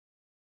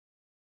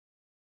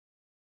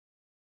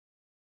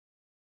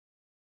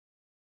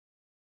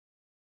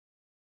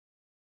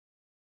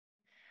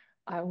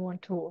I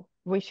want to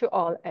wish you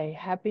all a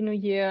happy new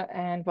year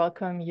and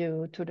welcome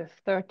you to the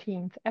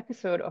 13th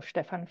episode of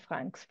Stefan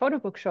Frank's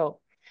Photobook Show.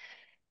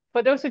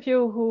 For those of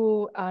you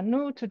who are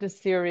new to the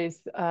series,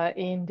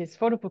 in this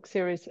photobook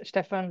series,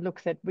 Stefan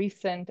looks at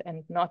recent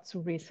and not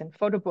so recent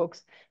photo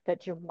books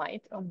that you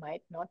might or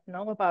might not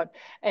know about.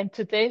 And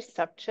today's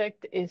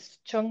subject is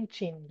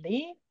Jungjin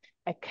Lee,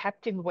 a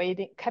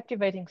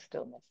captivating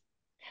stillness.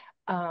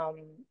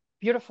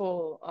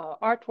 Beautiful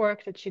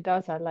artwork that she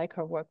does. I like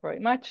her work very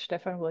much.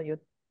 Stefan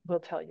will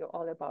tell you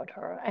all about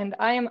her. And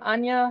I am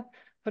Anja.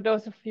 For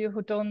those of you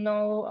who don't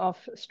know of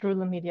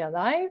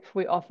StrudelmediaLive,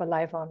 we offer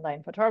live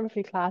online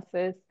photography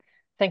classes.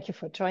 Thank you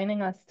for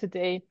joining us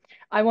today.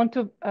 I want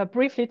to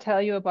briefly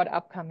tell you about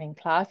upcoming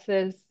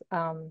classes.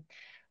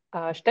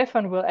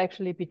 Stefan will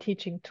actually be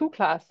teaching two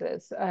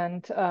classes,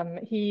 and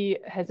he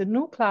has a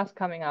new class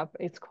coming up.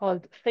 It's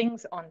called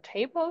Things on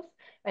Tables,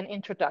 an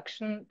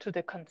introduction to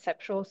the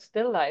conceptual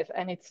still life,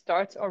 and it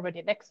starts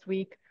already next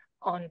week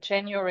on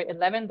January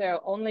 11. There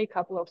are only a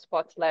couple of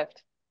spots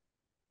left.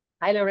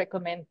 Highly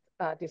recommend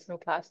this new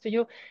class to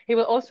you. He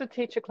will also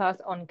teach a class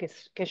on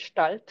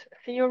Gestalt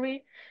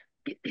theory,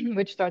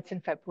 which starts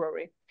in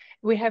February.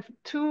 We have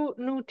two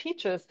new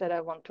teachers that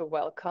I want to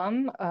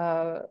welcome.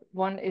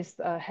 One is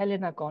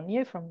Helena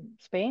Goñi from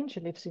Spain.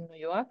 She lives in New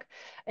York,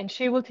 and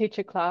she will teach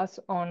a class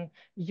on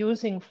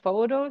using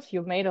photos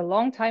you made a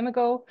long time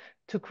ago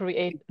to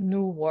create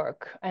new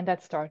work. And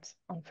that starts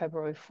on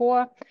February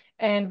 4.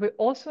 And we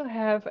also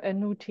have a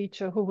new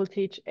teacher who will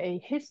teach a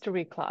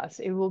history class.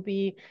 It will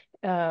be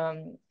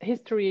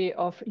history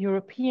of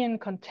European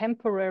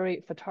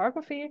contemporary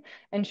photography,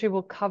 and she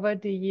will cover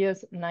the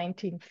years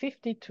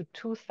 1950 to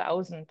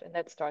 2000, and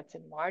that starts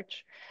in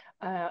March.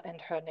 And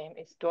her name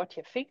is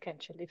Dortje Fink,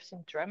 and she lives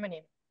in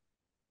Germany.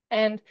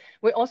 And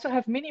we also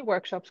have mini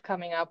workshops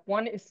coming up.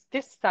 One is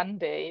this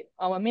Sunday.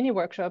 Our mini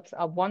workshops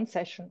are one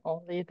session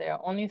only. They are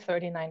only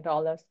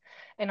 $39.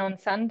 And on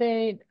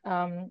Sunday,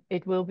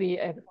 it will be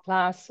a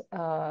class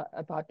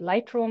about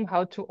Lightroom,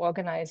 how to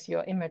organize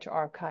your image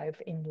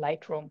archive in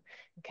Lightroom.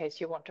 In case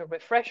you want a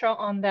refresher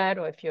on that,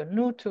 or if you're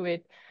new to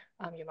it,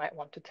 you might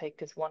want to take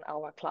this 1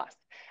 hour class.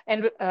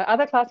 And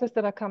other classes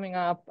that are coming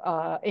up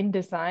in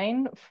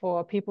design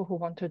for people who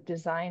want to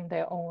design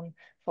their own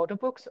photo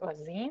books or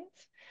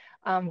zines.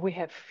 We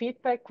have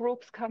feedback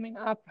groups coming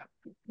up.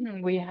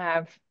 We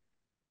have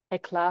a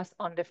class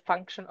on the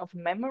function of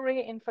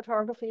memory in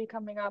photography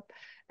coming up,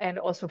 and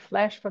also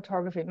flash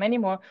photography, many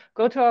more.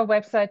 Go to our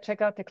website,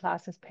 check out the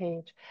classes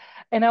page.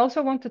 And I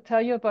also want to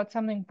tell you about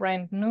something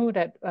brand new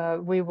that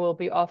we will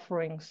be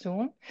offering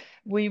soon.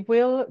 We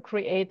will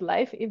create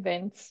live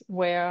events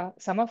where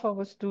some of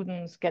our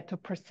students get to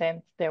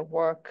present their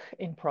work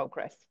in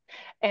progress.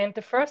 And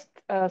the first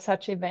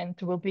such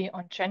event will be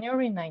on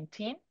January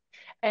 19th.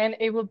 And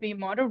it will be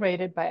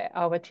moderated by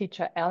our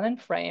teacher, Alan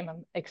Frame.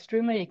 I'm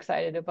extremely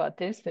excited about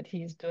this, that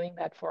he's doing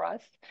that for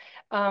us.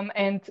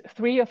 And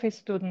 3 of his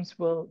students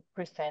will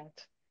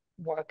present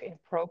work in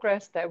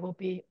progress. That will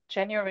be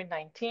January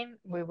 19.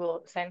 We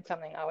will send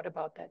something out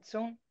about that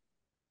soon.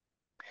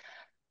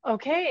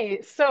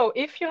 Okay, so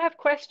if you have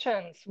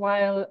questions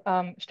while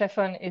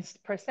Stefan is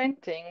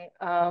presenting,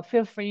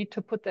 feel free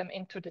to put them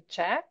into the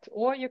chat,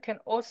 or you can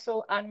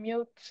also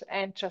unmute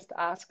and just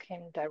ask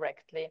him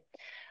directly.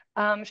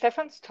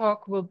 Stefan's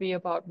talk will be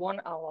about 1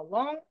 hour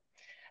long.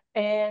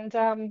 And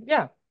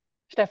yeah,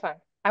 Stefan,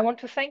 I want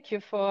to thank you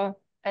for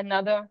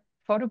another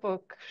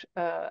photobook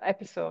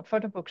episode,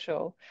 photobook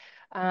show.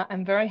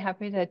 I'm very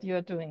happy that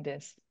you're doing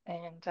this,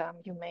 and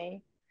you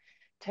may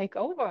take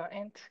over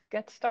and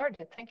get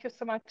started. Thank you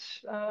so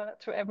much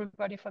to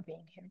everybody for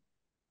being here.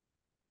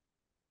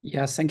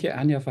 Yes, thank you,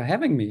 Anja, for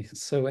having me.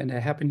 So, and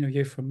a happy new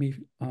year from me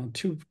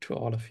too, to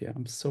all of you.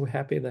 I'm so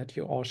happy that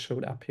you all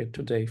showed up here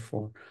today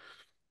for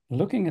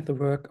looking at the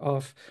work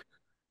of,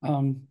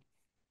 I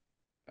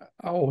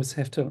always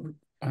have to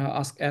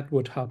ask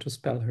Edward how to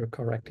spell her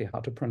correctly,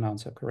 how to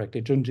pronounce her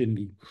correctly, Jungjin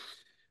Lee.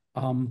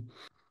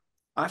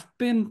 I've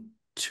been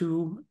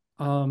to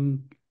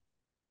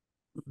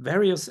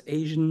various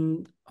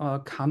Asian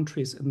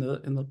countries in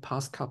the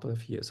past couple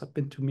of years. I've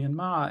been to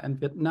Myanmar and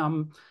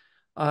Vietnam.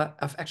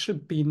 I've actually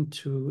been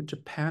to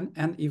Japan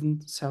and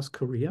even South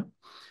Korea.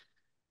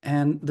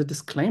 And the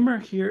disclaimer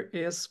here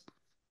is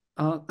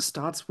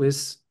starts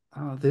with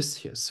this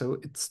here. So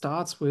it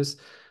starts with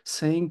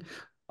saying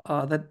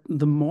that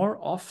the more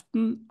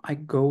often I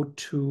go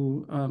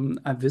to,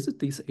 I visit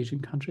these Asian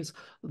countries,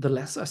 the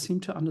less I seem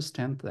to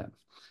understand them.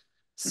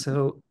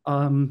 So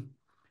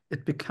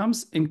it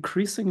becomes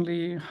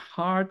increasingly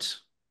hard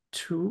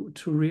to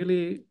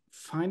really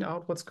find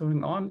out what's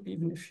going on,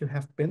 even if you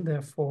have been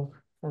there for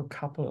a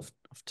couple of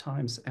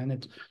times. And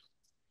it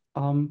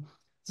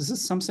this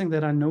is something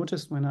that I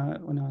noticed when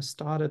I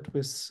started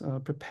with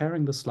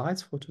preparing the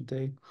slides for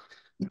today,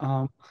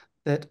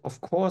 that of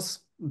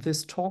course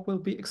this talk will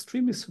be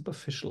extremely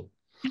superficial.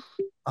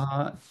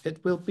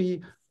 It will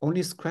be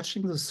only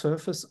scratching the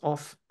surface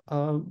of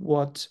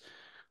what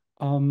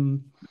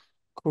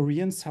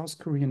Korean, South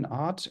Korean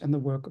art and the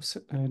work of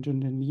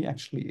Jungjin Lee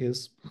actually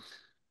is.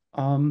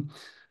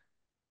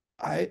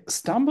 I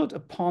stumbled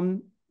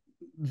upon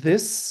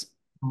this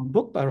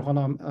book by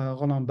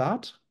Roland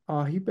Barthes.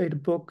 He made a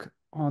book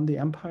on the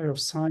Empire of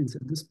Science,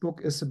 and this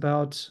book is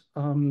about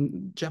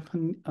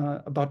Japan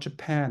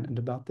and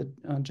about the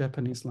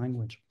Japanese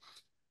language.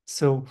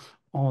 So,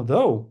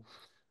 although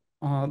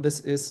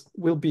this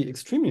will be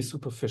extremely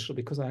superficial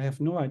because I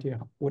have no idea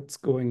what's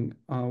going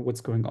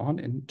on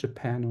in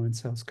Japan or in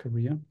South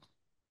Korea,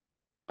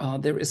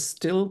 there is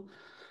still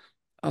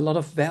a lot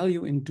of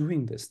value in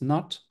doing this,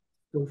 not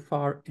so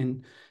far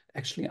in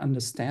actually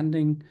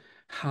understanding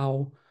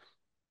how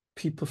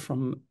people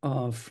from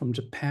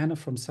Japan or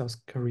from South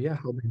Korea,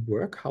 how they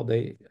work, how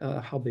they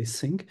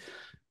think,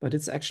 but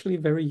it's actually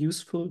very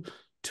useful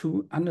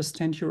to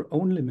understand your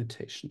own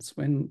limitations.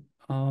 When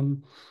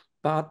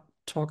Barth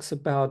talks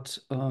about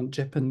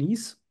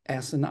Japanese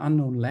as an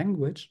unknown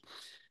language,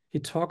 he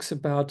talks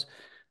about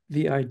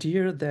the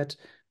idea that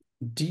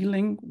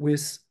dealing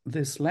with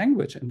this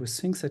language and with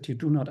things that you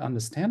do not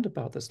understand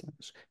about this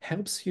language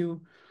helps you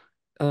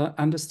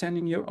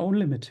understanding your own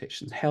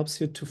limitations,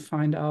 helps you to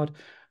find out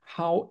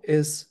how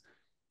is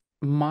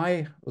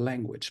my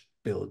language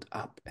built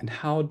up and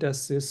how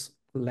does this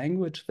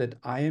language that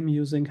I am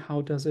using,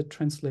 how does it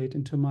translate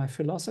into my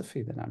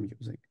philosophy that I'm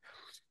using?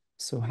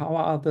 So how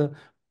are the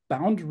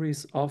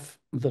boundaries of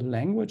the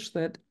language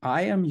that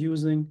I am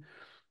using?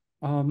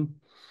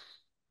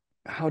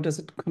 How does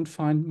it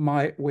confine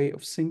my way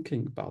of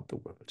thinking about the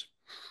world?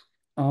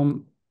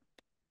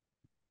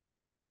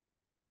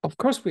 Of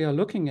course, we are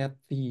looking at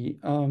the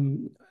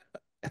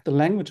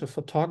language of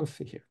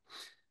photography here,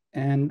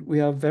 and we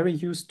are very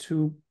used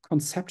to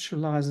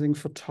conceptualizing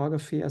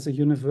photography as a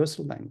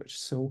universal language.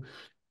 So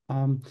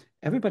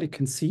everybody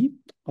can see,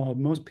 or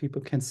most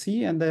people can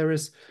see, and there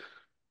is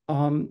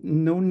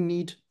no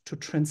need to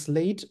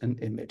translate an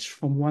image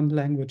from one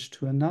language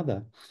to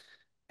another.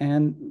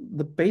 And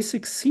the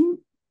basic theme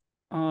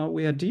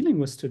we are dealing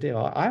with today,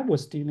 or I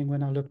was dealing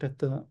when I looked at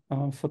the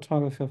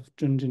photography of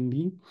Jungjin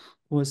Lee,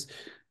 was,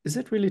 is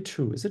it really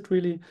true? Is it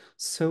really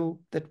so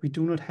that we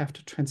do not have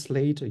to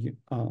translate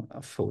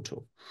a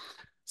photo?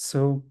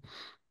 So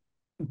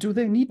do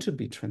they need to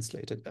be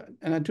translated?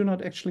 And I do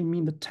not actually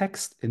mean the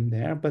text in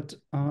there, but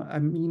I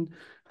mean,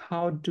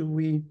 how do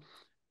we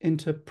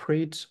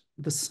interpret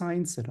the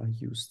signs that are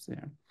used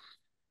there?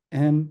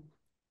 And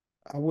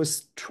I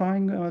was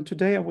trying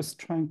today. I was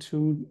trying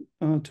to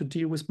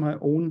deal with my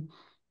own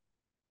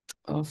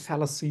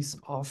fallacies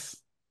of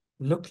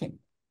looking.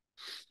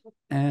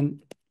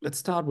 And let's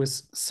start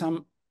with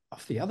some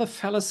of the other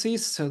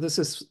fallacies. So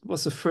this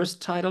was the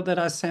first title that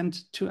I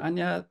sent to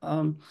Anya.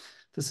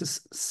 This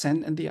is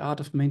Zen and the Art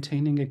of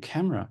Maintaining a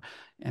Camera.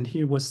 And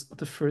here was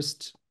the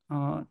first,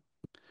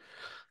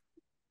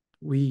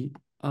 we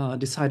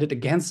decided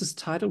against this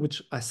title,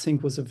 which I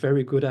think was a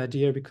very good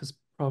idea because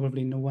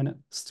probably no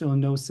one still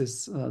knows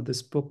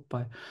this book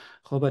by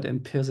Robert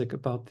M. Pirsig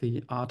about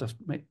the art of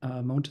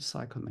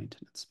motorcycle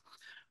maintenance.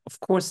 Of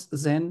course,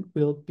 Zen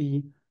will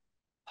be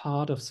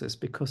part of this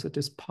because it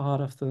is part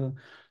of the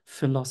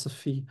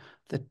philosophy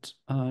that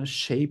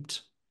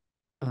shaped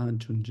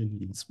Jungjin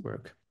Lee's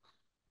work.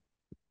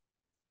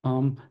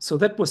 So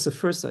that was the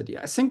first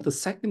idea. I think the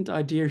second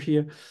idea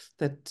here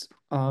that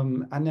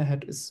Anya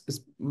had is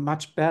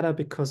much better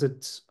because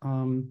it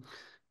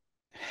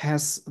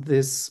has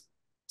this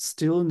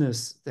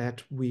stillness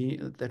that we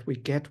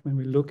get when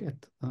we look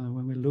at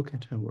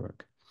her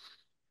work.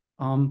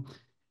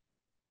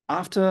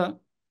 After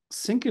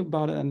thinking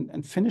about it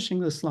and finishing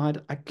the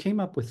slide, I came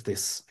up with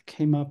this. I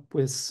came up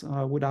with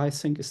what I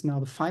think is now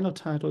the final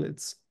title.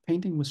 It's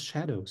Painting with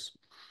Shadows.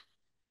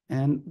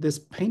 And this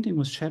painting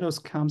with shadows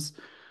comes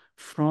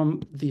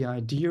from the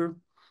idea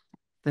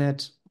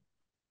that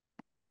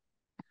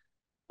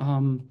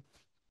the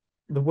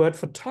word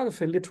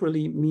photography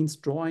literally means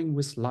drawing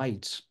with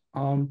light.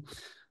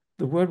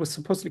 The word was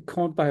supposedly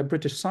coined by a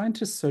British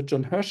scientist, Sir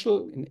John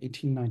Herschel, in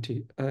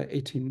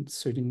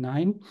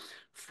 1839,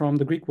 from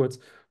the Greek words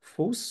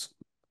phos,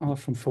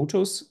 from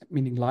photos,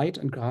 meaning light,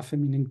 and graphe,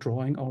 meaning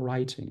drawing or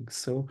writing.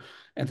 So,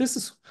 and this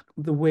is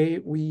the way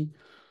we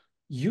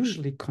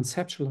usually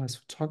conceptualize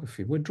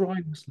photography. We're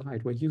drawing with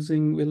light. We're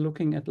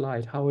looking at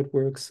light, how it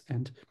works,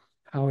 and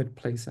how it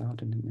plays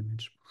out in an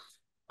image.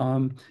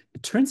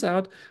 It turns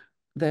out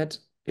that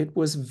it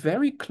was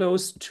very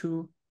close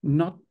to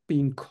not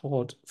being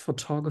called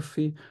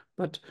photography,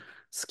 but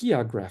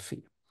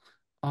skiography.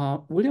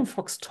 William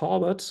Fox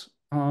Talbot,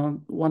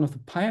 one of the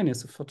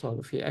pioneers of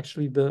photography,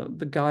 actually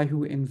the guy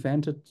who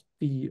invented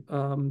the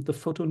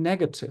photo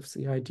negatives,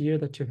 the idea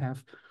that you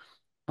have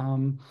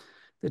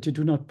that you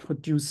do not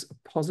produce a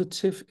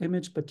positive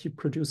image, but you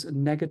produce a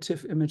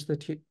negative image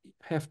that you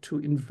have to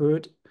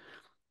invert,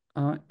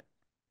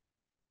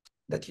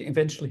 that you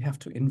eventually have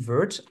to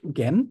invert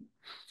again.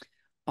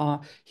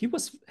 He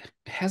was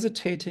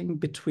hesitating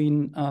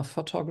between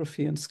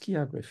photography and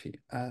skiography.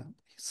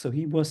 So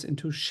he was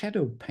into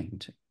shadow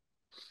painting.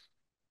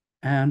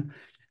 And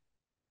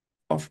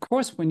of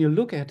course, when you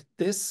look at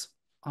this,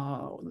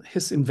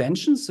 his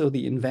invention, so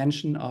the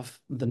invention of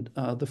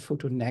the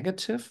photo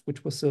negative,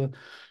 which was a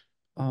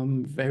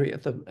very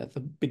at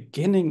the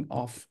beginning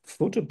of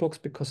photo books,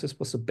 because this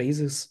was the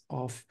basis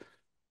of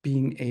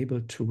being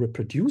able to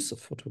reproduce a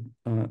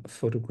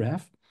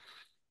photograph.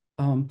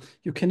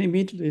 You can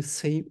immediately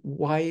say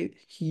why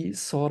he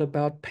thought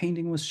about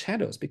painting with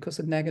shadows, because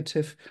a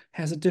negative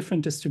has a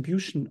different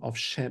distribution of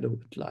shadow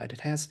and light.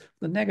 It has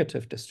the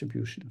negative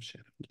distribution of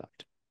shadow and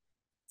light.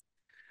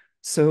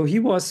 So he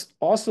was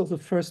also the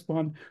first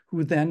one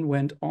who then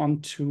went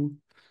on to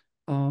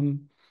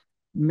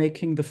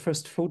making the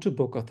first photo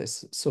book of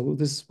this. So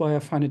this is why I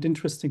find it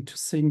interesting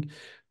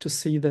to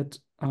see that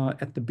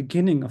at the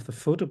beginning of the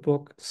photo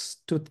book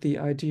stood the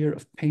idea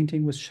of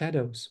painting with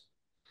shadows.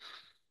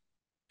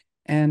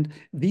 And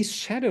these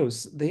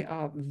shadows, they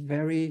are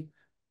very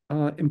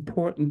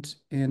important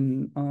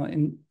in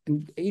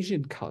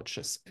Asian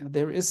cultures.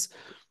 There is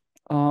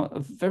a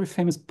very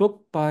famous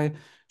book by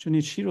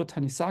Junichiro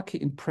Tanizaki,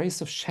 In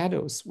Praise of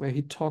Shadows, where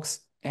he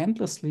talks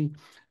endlessly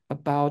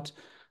about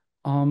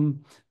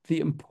the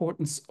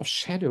importance of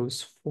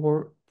shadows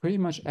for pretty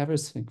much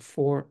everything,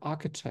 for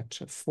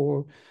architecture,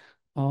 for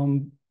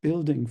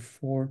building,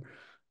 for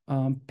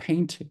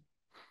painting.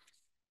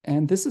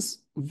 And this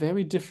is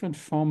very different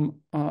from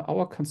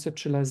our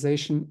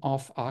conceptualization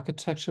of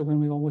architecture, when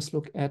we always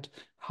look at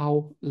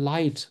how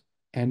light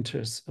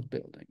enters a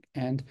building.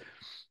 And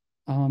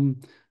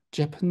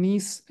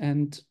Japanese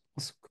and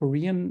also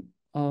Korean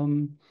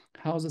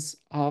houses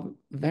are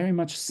very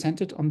much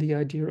centered on the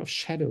idea of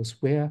shadows.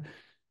 Where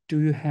do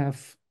you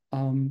have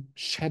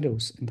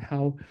shadows, and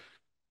how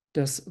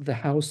does the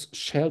house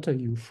shelter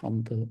you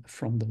from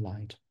the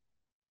light?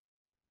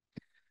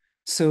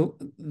 So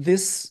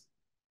this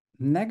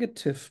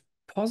negative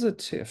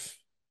positive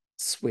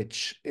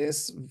switch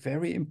is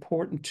very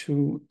important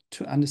to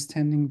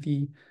understanding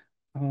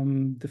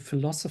the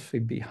philosophy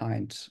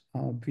behind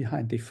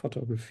the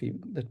photography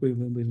that we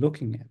will be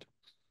looking at.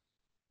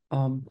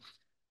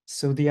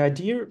 So the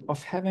idea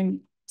of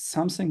having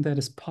something that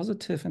is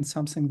positive and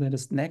something that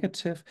is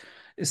negative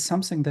is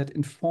something that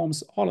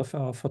informs all of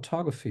our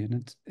photography, and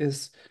it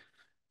is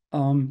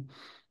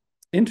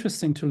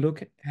interesting to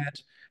look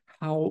at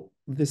how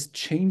this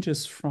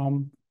changes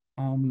from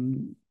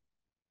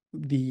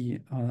the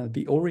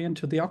Orient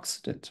to the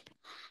Occident.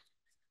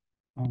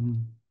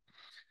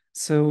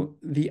 So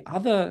the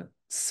other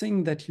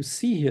thing that you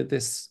see here,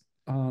 this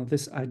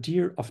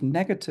idea of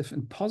negative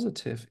and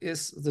positive,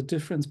 is the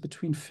difference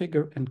between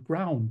figure and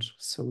ground.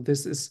 So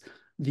this is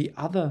the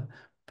other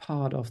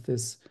part of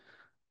this.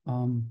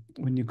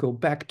 When you go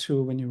back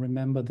to, when you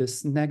remember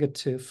this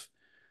negative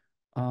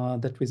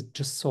that we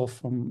just saw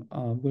from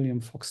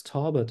William Fox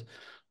Talbot,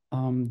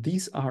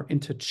 these are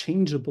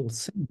interchangeable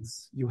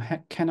things. You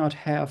cannot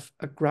have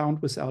a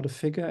ground without a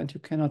figure, and you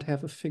cannot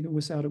have a figure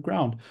without a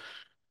ground.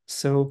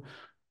 So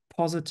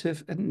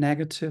positive and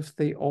negative,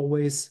 they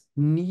always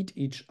need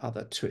each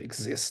other to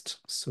exist.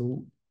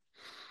 So,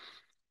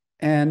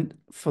 and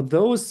for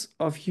those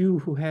of you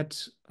who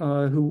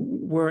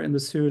were in the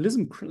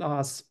surrealism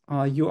class,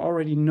 you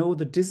already know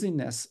the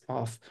dizziness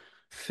of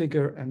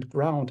figure and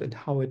ground and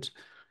how it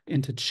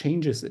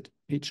interchanges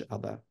each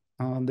other.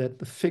 That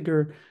the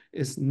figure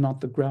is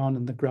not the ground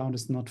and the ground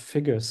is not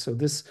figure. So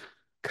this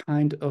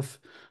kind of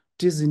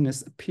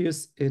dizziness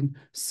appears in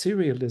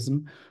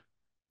surrealism.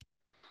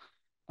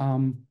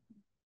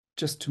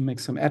 Just to make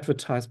some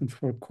advertisement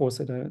for a course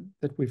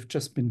that we've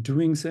just been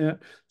doing there.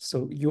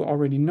 So you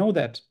already know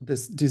that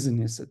this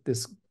dizziness that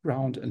this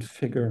ground and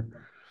figure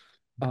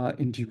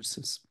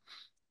induces.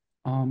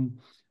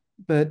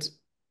 But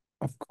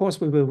of course,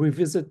 we will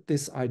revisit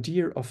this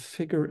idea of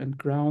figure and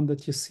ground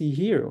that you see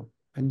here.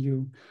 When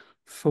you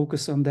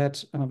focus on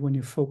that, when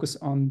you focus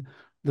on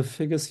the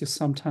figures, you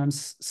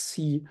sometimes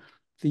see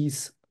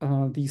these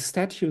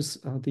statues,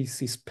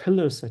 these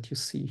pillars that you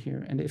see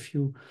here. And if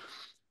you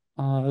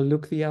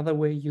look the other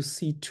way, you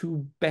see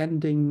two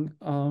bending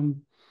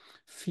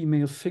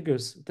female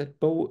figures that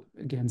bow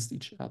against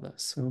each other.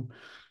 So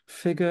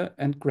figure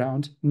and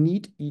ground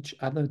need each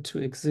other to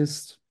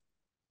exist.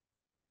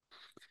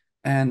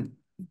 And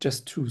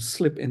just to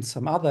slip in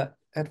some other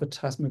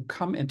advertisement,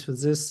 come into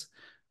this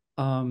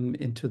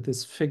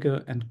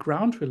figure and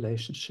ground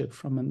relationship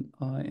from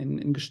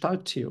in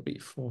Gestalt theory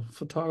for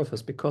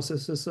photographers, because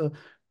this is a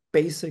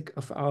basic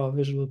of our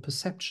visual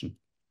perception.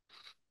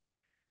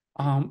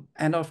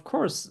 And of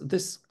course,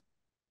 this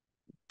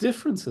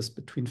differences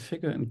between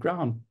figure and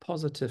ground,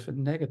 positive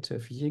and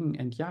negative, yin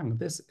and yang,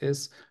 this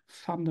is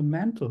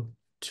fundamental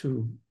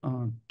to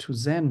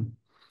Zen.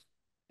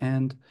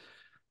 And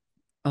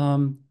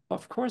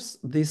of course,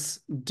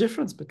 this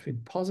difference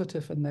between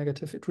positive and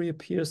negative, it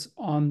reappears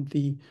on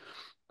the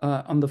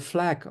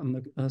flag,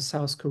 on the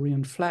South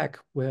Korean flag,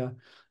 where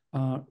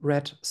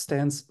red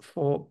stands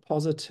for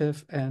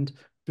positive and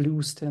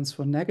blue stands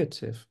for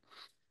negative.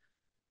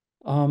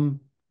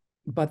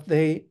 But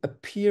they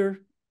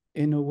appear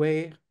in a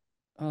way,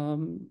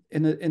 in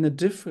a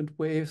different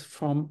way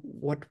from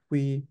what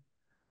we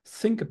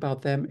think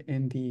about them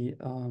in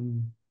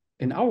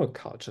in our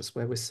cultures,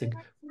 where we think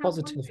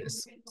positive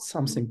is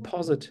something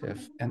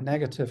positive and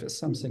negative is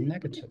something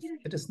negative.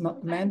 It is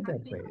not meant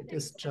that way. It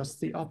is just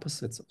the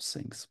opposites of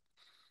things.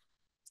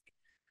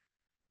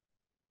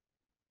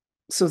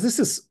 So this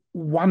is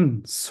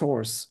one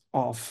source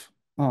of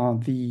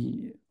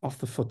the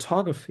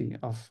photography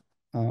of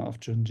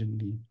Jungjin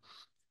Lee.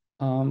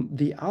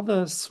 The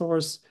other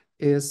source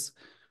is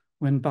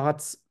when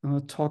Barthes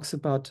talks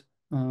about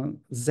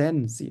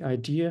Zen, the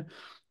idea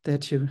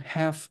that you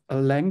have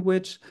a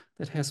language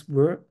that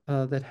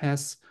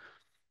has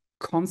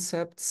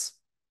concepts,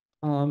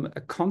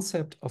 a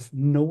concept of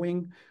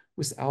knowing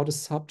without a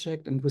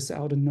subject and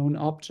without a known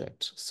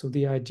object. So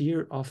the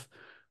idea of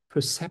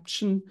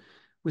perception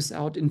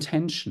without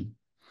intention.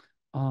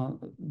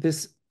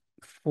 This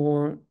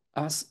for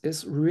us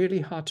is really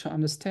hard to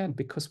understand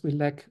because we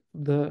lack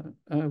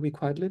we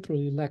quite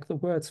literally lack the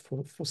words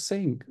for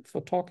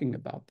talking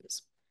about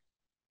this.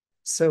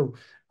 So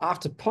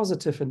after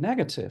positive and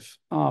negative,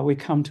 we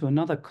come to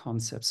another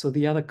concept. So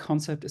the other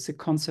concept is the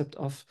concept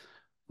of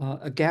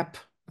a gap,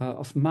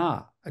 of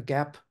ma, a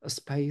gap, a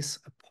space,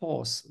 a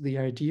pause. The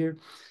idea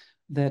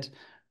that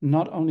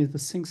not only the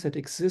things that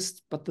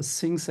exist, but the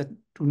things that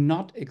do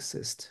not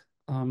exist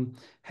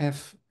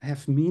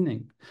have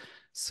meaning.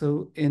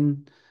 So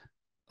in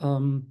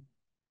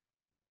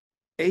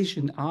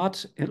Asian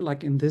art,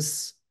 like in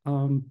this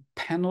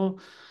panel,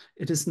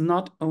 it is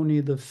not only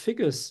the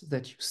figures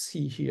that you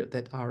see here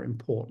that are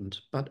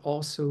important, but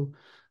also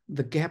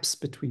the gaps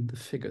between the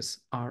figures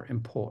are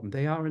important.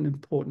 They are an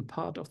important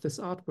part of this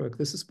artwork.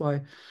 This is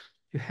why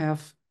you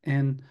have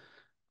in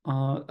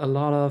a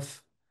lot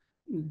of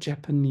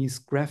Japanese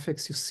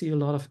graphics, you see a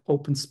lot of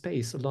open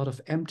space, a lot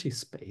of empty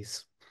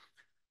space.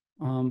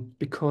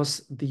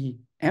 Because the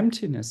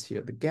emptiness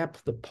here, the gap,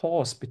 the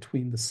pause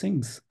between the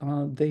things,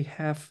 they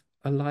have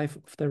a life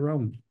of their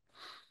own.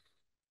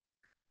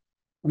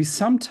 We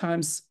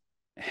sometimes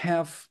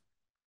have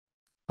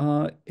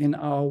in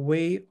our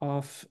way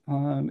of,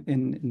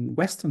 in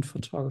Western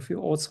photography,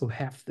 also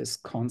have this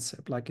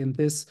concept, like in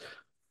this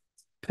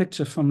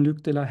picture from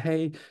Luc de la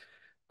Haye,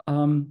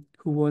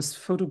 who was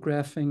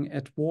photographing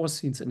at war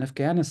scenes in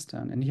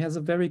Afghanistan. And he has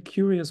a very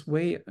curious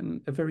way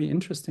and a very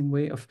interesting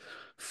way of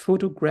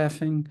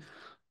photographing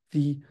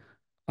the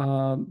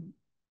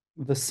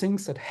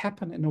things that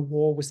happen in a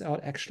war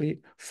without actually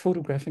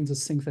photographing the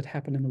things that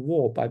happen in a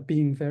war, by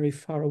being very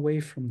far away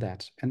from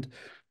that and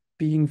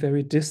being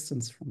very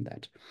distant from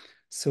that.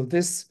 So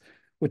this,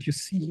 what you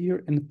see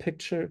here in the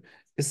picture,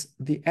 is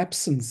the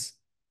absence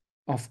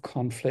of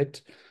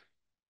conflict,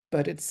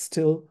 but it's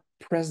still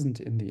present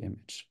in the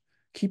image.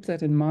 Keep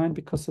that in mind,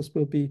 because this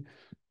will be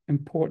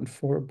important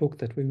for a book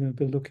that we will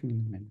be looking in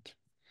a minute.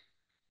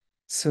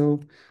 So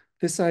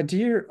this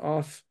idea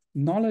of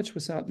knowledge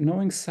without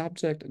knowing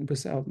subject and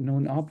without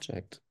known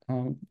object,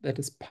 that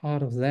is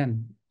part of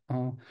Zen.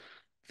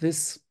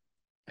 This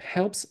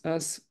helps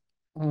us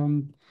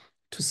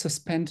to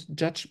suspend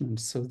judgment.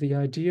 So the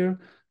idea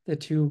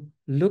that you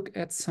look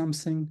at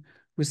something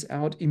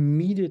without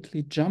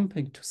immediately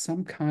jumping to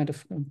some kind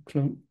of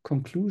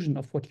conclusion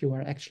of what you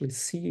are actually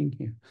seeing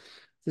here.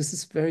 This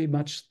is very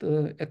much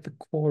at the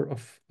core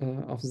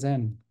of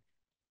Zen.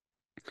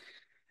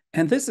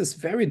 And this is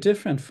very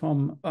different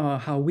from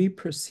how we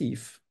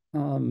perceive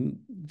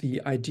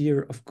the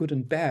idea of good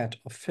and bad,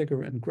 of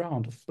figure and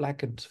ground, of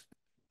black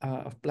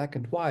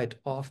and white,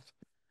 of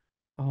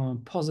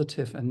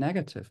positive and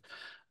negative.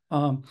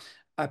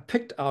 I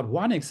picked out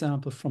one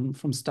example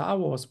from Star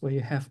Wars, where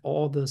you have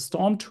all the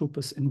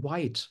stormtroopers in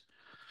white,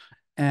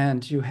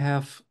 and you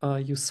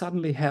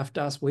suddenly have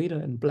Darth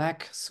Vader in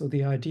black. So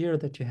the idea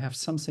that you have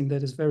something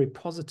that is very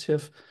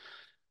positive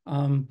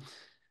and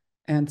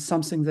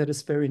something that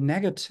is very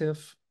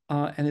negative,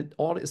 and it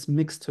all is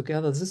mixed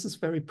together. This is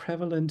very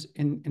prevalent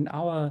in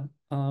our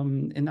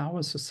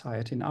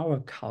society, in our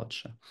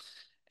culture,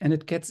 and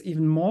it gets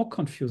even more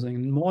confusing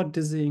and more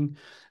dizzying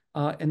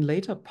in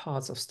later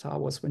parts of Star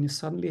Wars, when you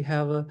suddenly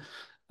have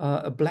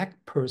a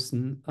black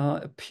person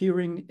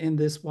appearing in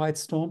this white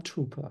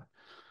stormtrooper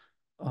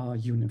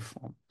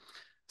uniform.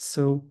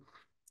 So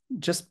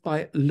just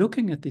by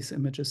looking at these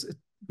images,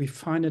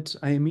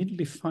 I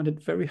immediately find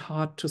it very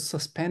hard to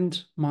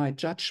suspend my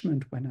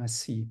judgment when I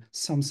see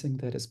something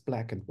that is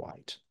black and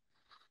white.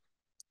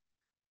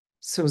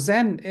 So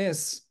Zen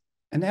is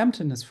an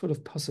emptiness full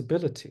of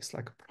possibilities,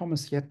 like a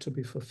promise yet to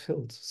be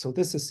fulfilled. So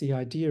this is the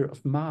idea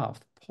of Ma, of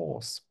the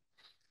pause.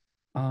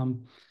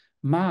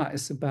 Ma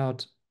is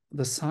about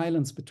the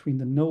silence between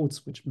the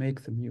notes which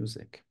make the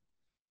music.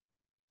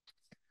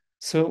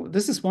 So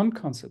this is one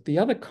concept. The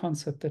other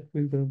concept that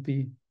we will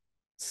be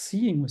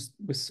seeing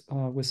with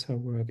her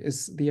work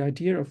is the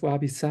idea of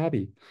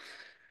wabi-sabi,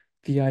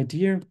 the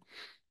idea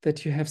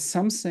that you have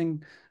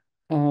something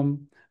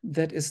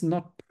that is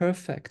not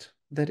perfect,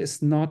 that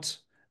is not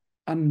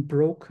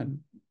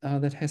unbroken,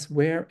 that has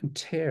wear and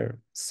tear.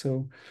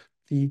 So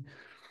the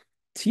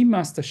tea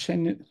master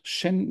Shen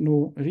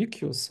no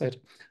Rikyo said,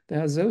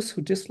 there are those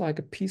who dislike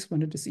a piece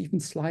when it is even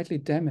slightly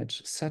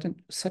damaged.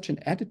 Such an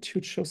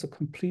attitude shows a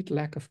complete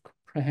lack of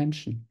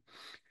comprehension.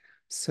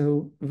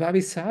 So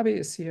wabi-sabi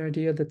is the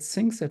idea that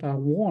things that are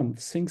worn,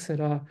 things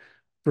that are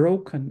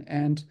broken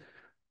and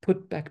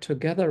put back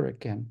together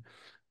again,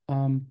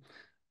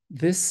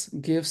 this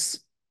gives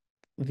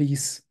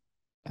these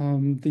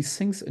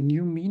things a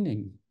new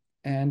meaning.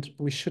 And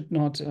we should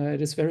not,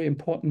 it is very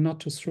important not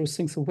to throw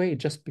things away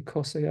just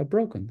because they are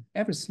broken.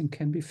 Everything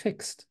can be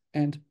fixed.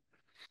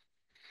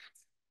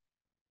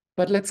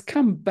 But let's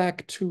come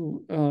back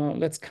to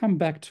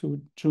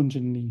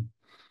Jungjin Lee.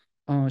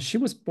 She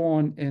was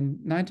born in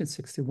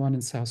 1961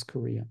 in South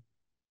Korea.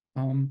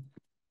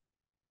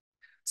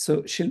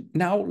 So she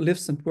now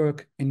lives and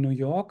works in New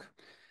York.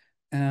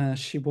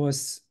 She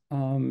has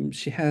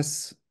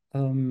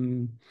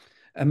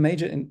a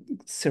major in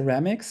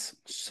ceramics.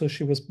 So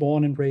she was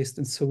born and raised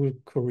in Seoul,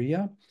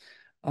 Korea.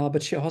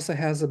 But she also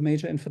has a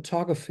major in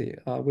photography,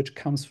 which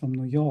comes from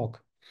New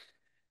York.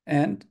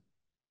 And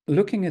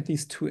looking at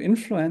these two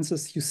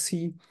influences, you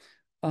see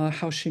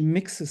how she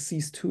mixes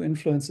these two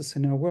influences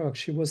in her work.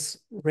 She was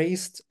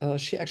raised,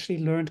 she actually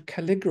learned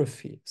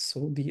calligraphy.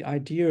 So the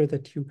idea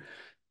that you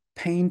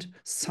paint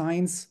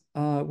signs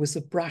with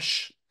a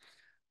brush.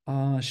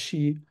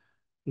 She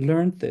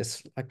learned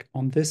this, like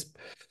on this.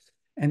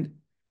 And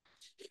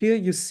here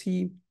you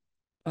see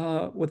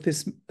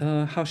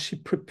how she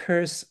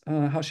prepares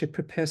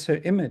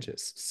her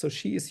images. So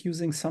she is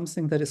using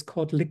something that is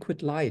called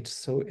liquid light.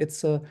 So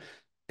it's a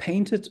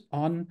painted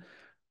on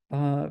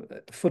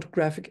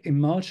photographic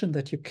emulsion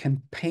that you can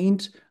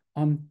paint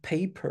on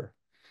paper.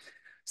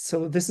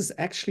 So this is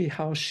actually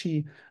how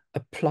she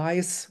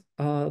applies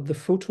the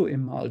photo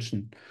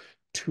emulsion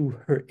to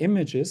her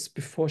images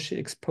before she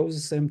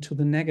exposes them to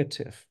the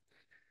negative.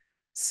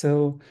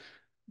 So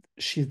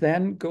she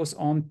then goes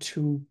on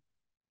to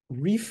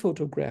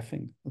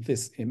rephotographing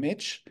this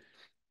image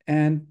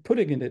and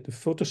putting it into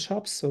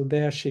Photoshop. So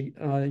there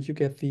you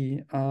get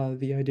the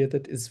idea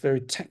that it's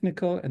very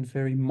technical and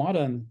very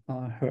modern,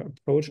 her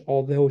approach,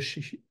 although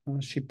she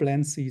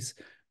blends these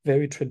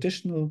very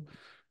traditional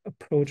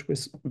approach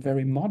with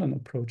very modern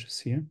approaches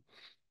here.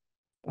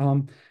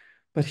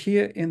 But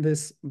here in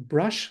this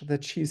brush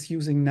that she's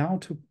using now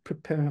to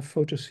prepare her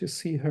photos, you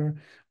see her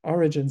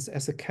origins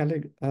as a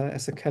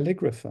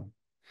calligrapher.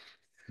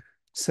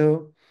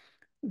 So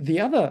the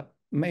other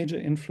major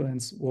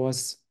influence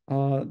was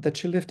that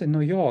she lived in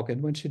New York.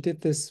 And when she did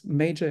this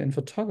major in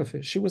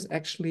photography, she was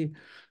actually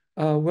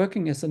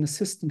working as an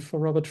assistant for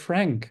Robert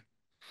Frank.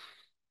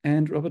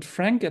 And Robert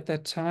Frank at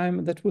that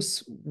time, that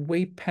was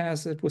way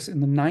past, it was in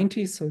the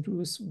 90s, so it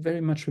was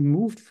very much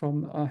removed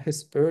from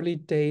his early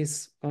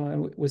days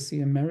with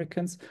the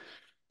Americans.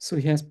 So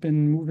he has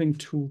been moving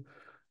to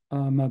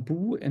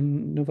Mabou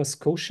in Nova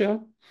Scotia,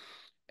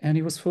 and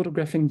he was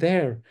photographing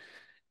there.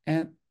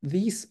 And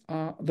these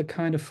are the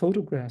kind of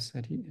photographs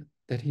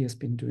that he has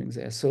been doing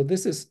there. So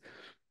this is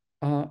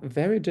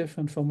very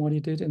different from what he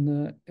did in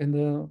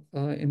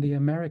the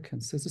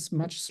Americans. This is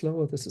much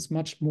slower. This is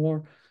much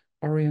more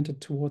oriented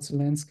towards the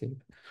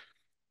landscape.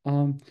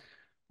 A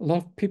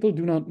lot of people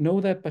do not know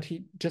that, but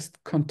he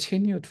just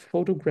continued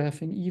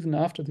photographing even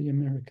after the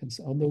Americans,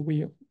 although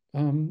we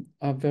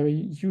are very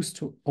used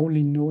to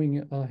only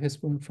knowing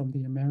his work from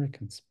the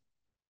Americans.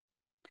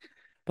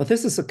 But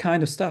this is the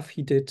kind of stuff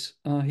he did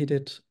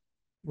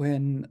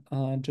when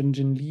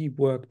Jungjin Lee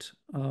worked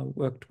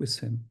with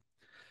him.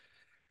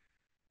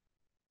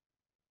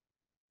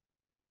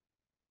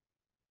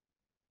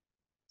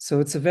 So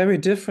it's a very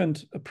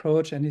different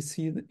approach, and you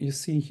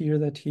see here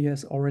that he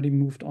has already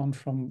moved on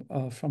from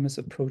his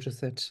approaches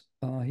that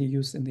he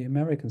used in the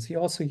Americans. He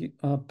also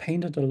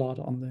painted a lot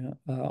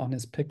on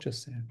his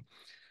pictures there.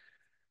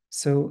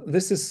 So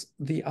this is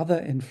the other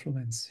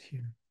influence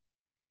here.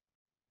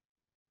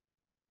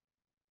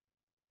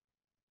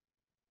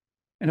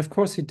 And of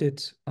course, he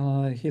did.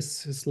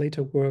 His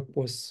later work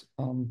was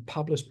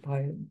published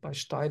by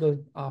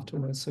Steidl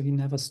afterwards, so he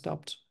never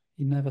stopped.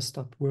 He never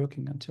stopped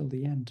working until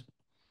the end.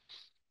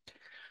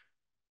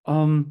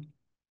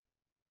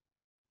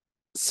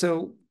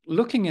 So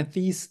looking at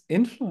these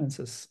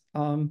influences,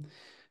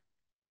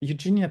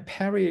 Eugenia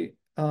Perry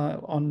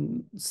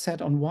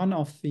said on one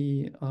of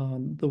the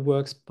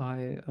works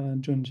by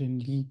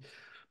Jungjin Lee,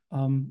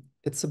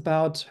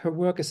 her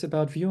work is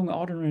about viewing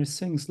ordinary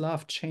things,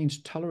 love,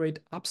 change, tolerate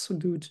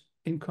absolute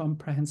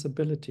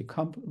incomprehensibility,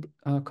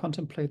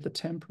 contemplate the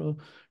temporal,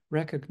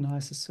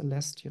 recognize the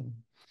celestial.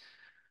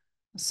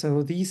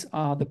 So these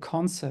are the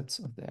concepts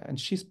of there. And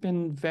she's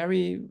been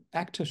very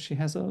active. She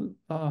has a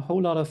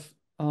whole lot of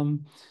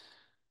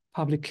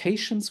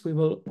publications. We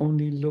will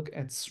only look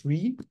at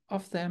 3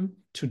 of them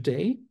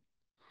today.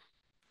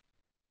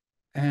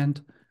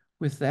 And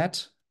with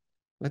that,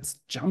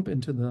 let's jump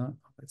into the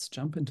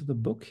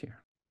book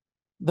here.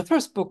 The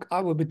first book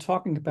I will be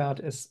talking about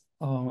is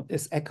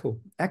Echo.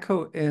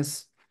 Echo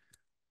is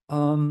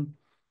a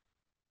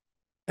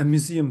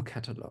museum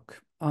catalog.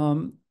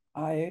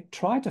 I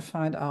tried to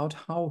find out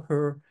how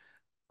her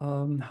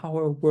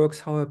works,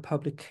 how her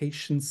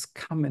publications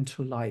come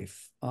into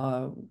life.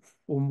 From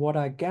what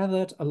I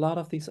gathered, a lot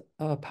of these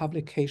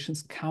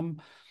publications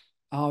come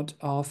out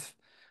of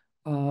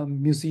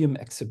museum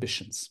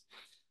exhibitions.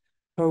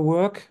 her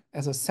work,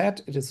 as I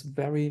said, it is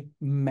very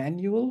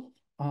manual.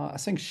 I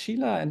think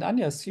Sheila and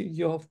Anya,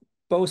 you have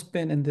both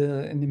been in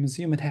the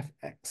museum and have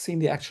seen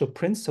the actual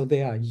prints, so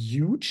they are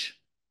huge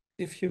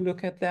if you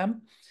look at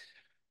them.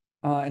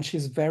 And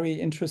she's very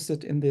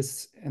interested in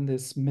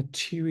this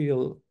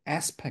material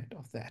aspect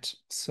of that.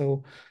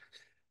 So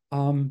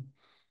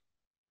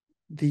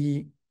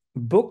the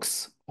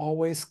books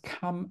always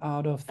come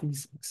out of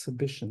these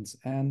exhibitions,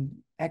 and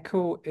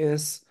Echo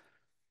is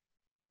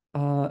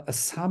a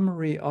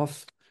summary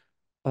of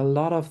a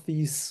lot of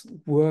these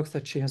work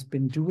that she has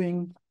been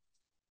doing,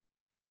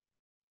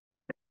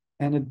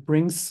 and it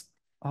brings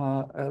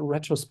a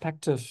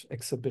retrospective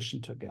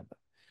exhibition together.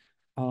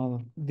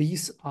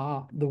 These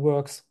are the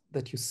works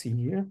that you see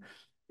here.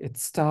 It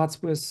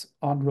starts with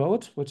On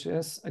Road, which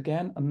is,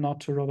 again, a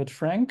nod to Robert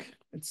Frank.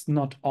 It's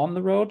not On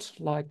the Road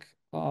like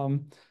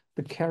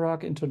the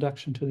Kerouac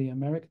Introduction to the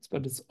Americans,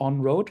 but it's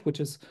On Road, which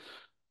is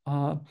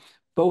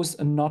both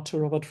a nod to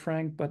Robert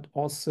Frank, but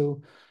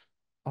also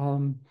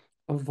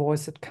a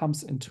voice that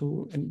comes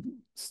into and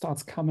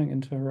starts coming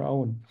into her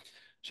own.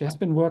 She has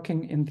been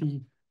working in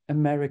the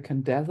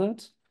American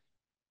desert.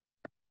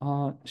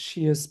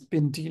 She has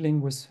been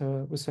dealing with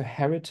her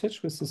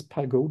heritage, with this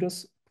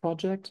pagodas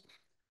project.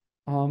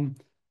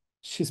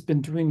 She's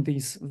been doing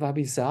these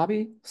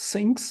wabi-sabi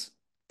things,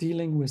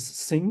 dealing with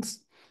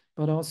things,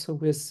 but also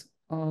with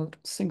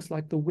things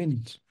like the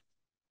wind.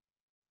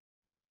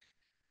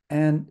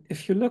 And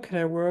if you look at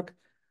her work,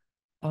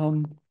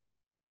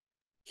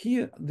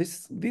 here,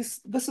 this is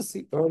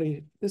the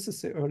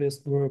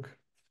earliest work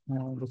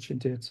that she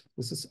did.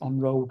 This is On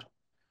Road.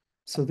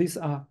 So these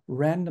are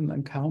random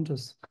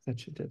encounters that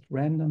she did,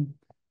 random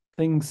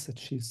things that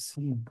she's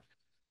seen.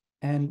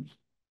 And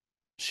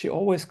she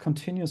always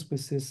continues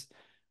with this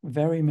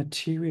very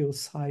material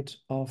side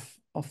of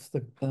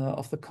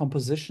the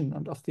composition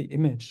and of the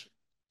image.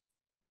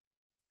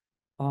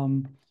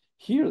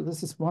 Here,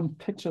 this is one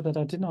picture that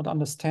I did not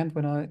understand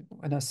when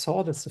I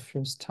saw this the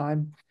first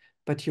time,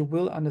 but you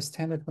will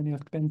understand it when you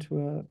have been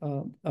to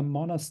a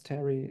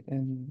monastery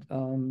in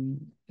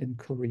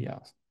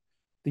Korea.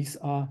 These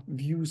are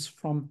views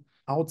from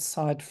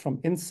outside, from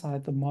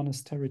inside the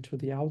monastery to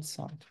the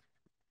outside.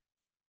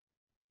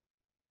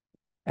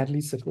 At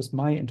least it was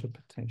my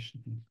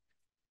interpretation.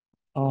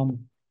 Not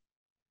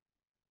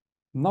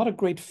a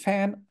great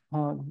fan,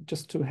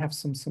 just to have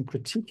some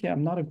critique here.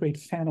 I'm not a great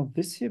fan of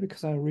this here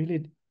because I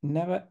really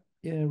never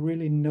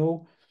really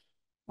know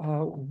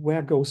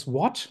where goes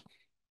what.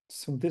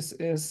 So this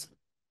is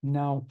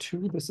now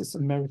 2. This is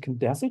American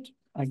Desert,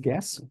 I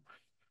guess.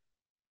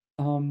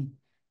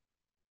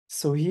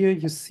 So here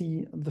you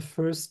see the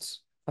first,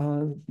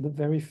 the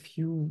very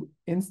few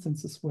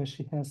instances where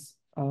she has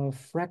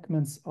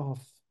fragments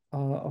of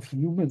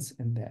humans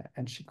in there,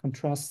 and she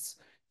contrasts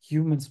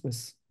humans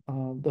with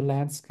the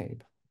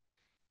landscape.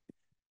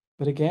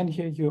 But again,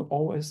 here you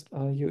always,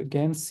 you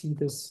again see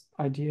this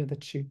idea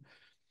that she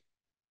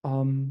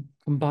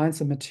combines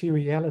the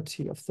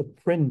materiality of the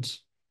print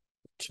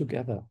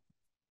together.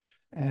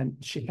 And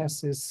she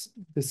has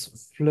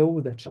this flow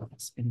that she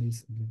has in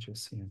these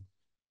images here.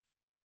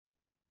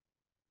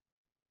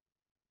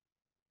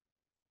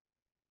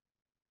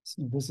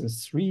 So this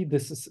is 3.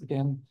 This is,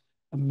 again,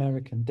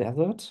 American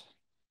Desert.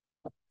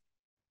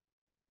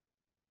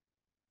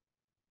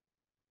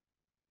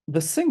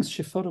 The things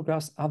she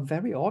photographs are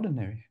very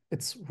ordinary.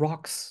 It's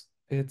rocks,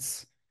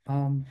 it's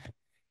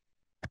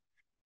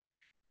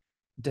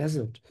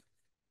desert.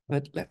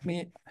 But let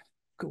me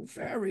go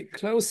very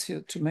close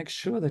here to make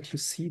sure that you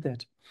see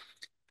that.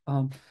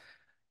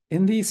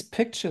 In these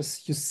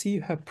pictures, you see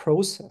her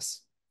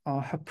process.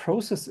 Her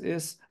process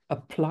is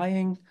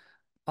applying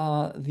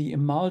the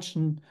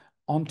emulsion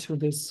onto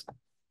this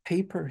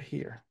paper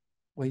here,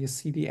 where you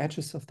see the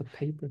edges of the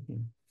paper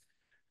here.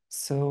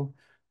 So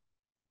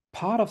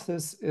part of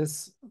this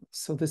is,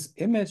 so this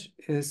image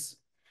is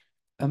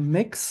a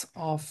mix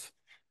of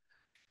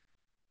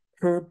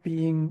her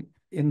being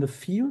in the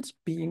field,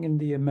 being in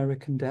the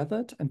American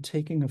desert and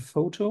taking a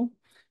photo,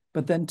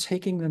 but then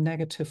taking the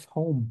negative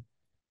home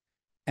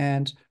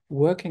and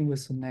working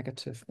with the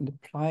negative and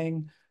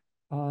applying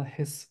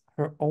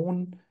her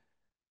own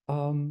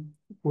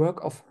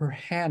work of her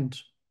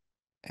hand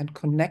and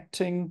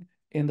connecting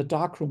in the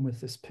darkroom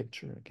with this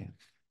picture again.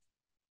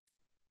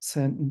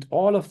 So, and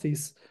all of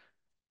these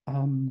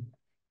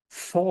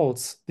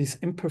faults, these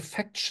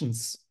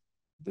imperfections,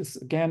 this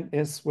again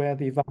is where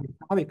the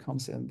wabi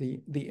comes in,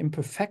 the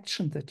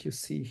imperfection that you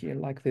see here,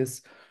 like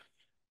this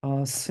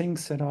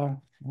things that are,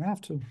 I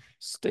have to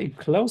stay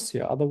close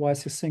here,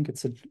 otherwise you think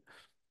it's a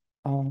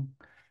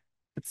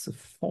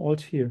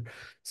fault here.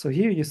 So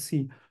here you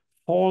see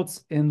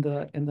faults in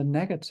the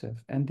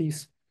negative, and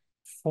these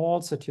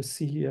faults that you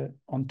see here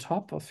on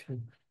top of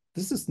you,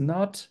 this is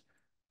not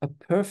a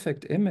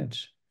perfect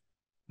image,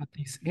 but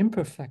these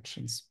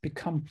imperfections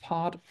become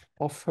part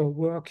of her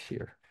work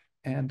here.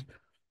 And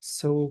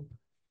so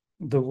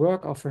the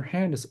work of her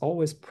hand is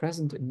always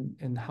present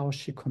in how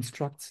she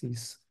constructs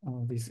these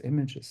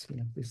images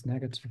here, these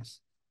negatives.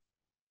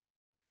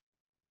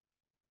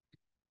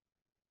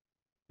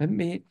 Let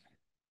me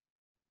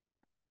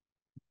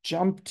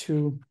jump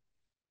to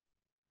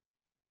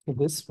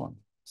this one.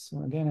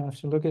 So again, I have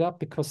to look it up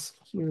because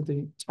here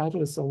the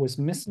title is always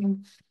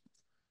missing.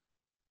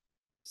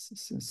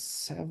 This is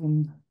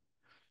 7.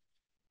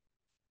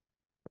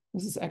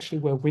 This is actually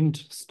where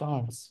wind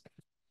starts.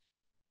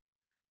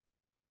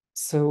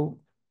 So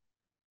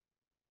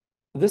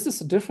this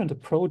is a different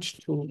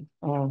approach to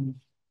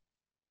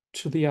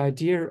the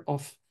idea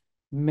of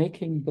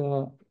making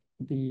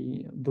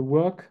the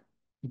work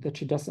that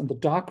she does in the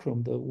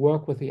darkroom, the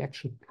work with the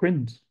actual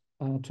print,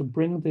 to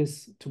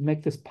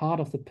make this part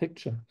of the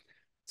picture.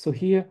 So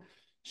here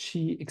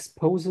she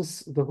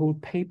exposes the whole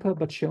paper,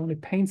 but she only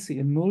paints the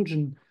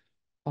emulsion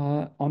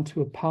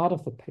onto a part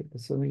of the paper.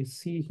 So you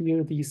see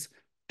here these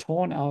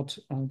torn out,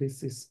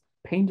 this is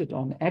painted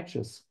on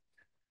edges.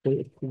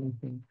 And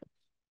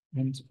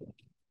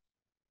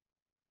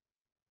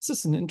this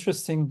is an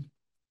interesting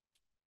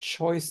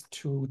choice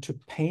to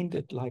paint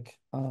it like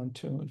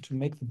to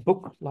make the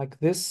book like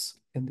this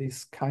in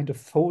this kind of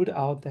fold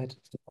out that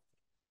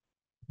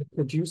it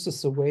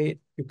produces a way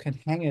you can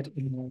hang it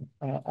in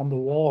on the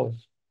wall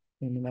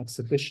in an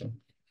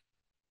exhibition.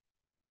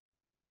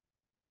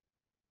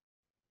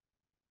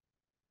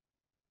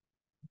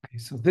 Okay,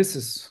 so this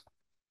is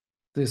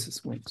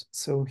wind.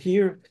 So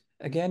here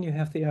again you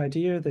have the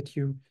idea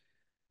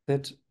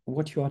that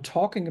what you are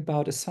talking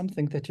about is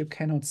something that you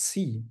cannot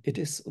see. It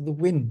is the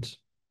wind,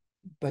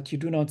 but you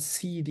do not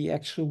see the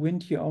actual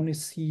wind. You only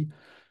see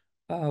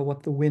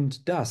what the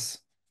wind does,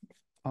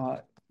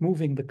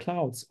 moving the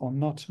clouds or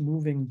not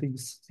moving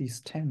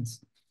these tents.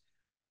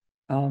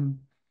 The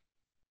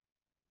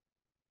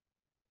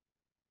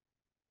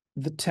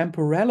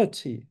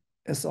temporality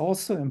is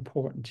also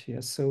important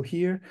here. So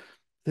here,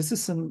 this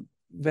is a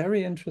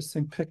very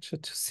interesting picture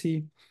to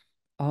see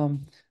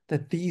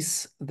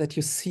that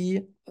you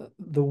see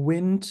the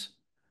wind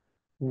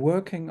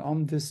working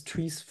on these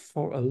trees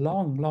for a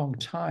long, long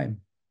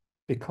time,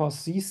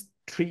 because these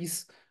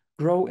trees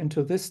grow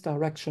into this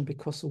direction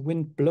because the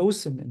wind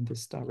blows them in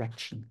this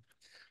direction.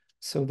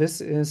 So this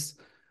is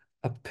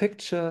a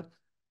picture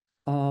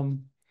about,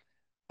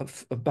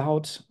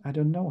 I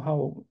don't know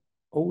how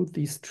old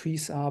these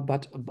trees are,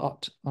 but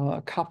about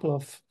a couple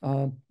of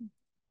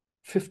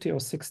 50 or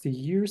 60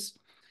 years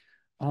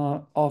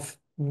of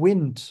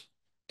wind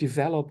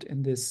developed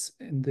in this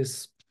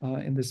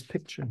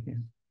picture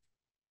here.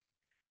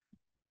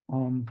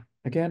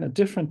 Again, a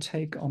different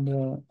take on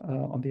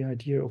the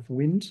idea of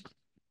wind.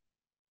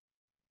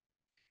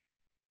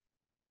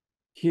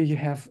 Here you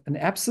have an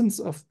absence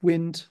of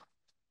wind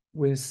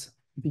with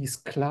these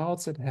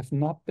clouds that have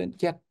not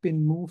yet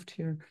been moved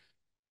here.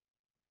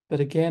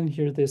 But again,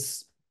 here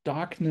this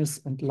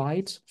darkness and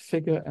light,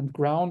 figure and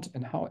ground,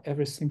 and how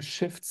everything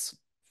shifts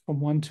from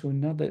one to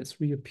another is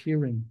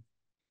reappearing.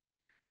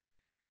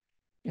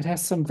 It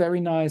has some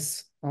very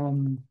nice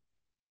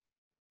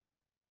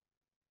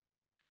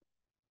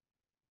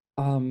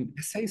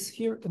essays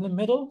here in the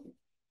middle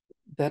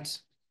that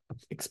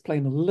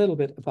explain a little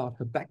bit about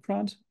her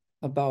background,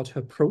 about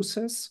her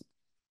process.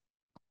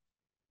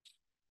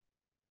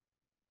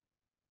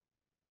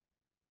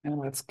 And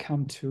let's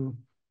come to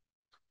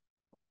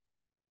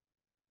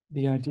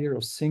the idea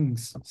of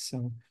things.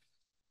 So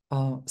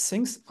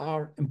things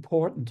are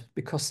important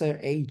because they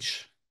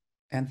age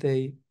and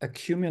they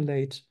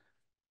accumulate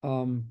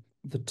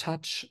the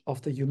touch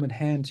of the human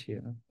hand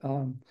here.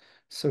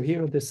 So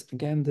here, this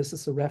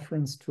is a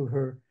reference to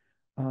her,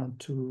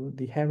 to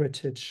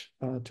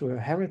her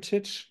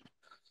heritage,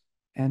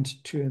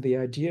 and to the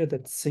idea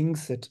that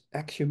things that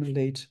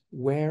accumulate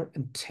wear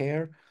and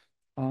tear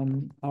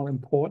are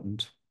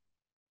important.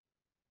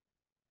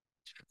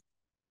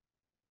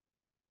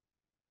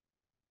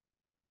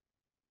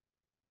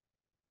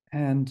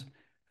 And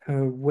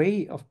her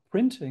way of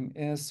printing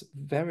is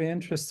very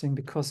interesting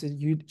because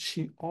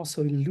she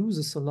also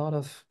loses a lot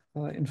of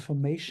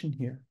information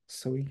here.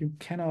 So you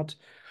cannot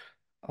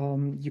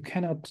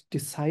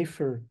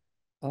decipher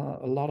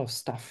a lot of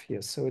stuff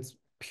here. So it's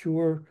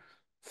pure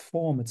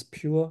form, it's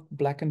pure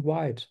black and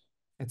white,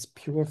 it's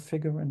pure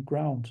figure and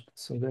ground.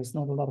 So there's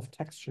not a lot of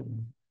texture.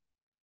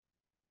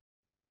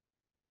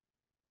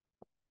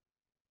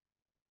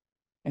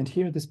 And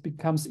here this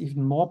becomes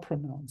even more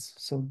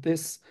pronounced. So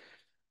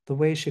the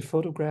way she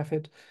photographed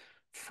it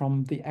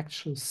from the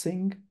actual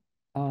thing,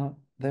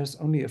 there's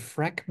only a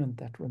fragment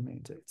that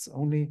remains. It's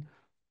only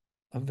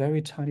a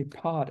very tiny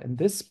part. And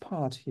this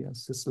part here,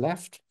 this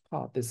left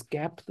part, this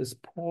gap, this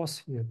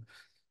pause here,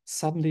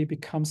 suddenly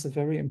becomes a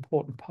very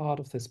important part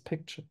of this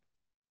picture.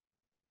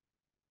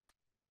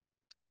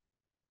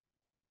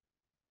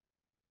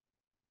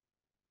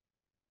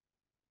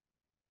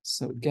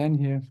 So again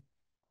here,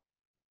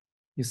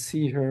 you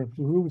see her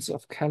roots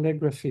of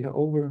calligraphy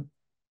all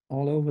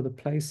over the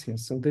place here.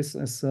 So this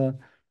is the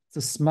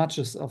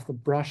smudges of the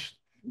brush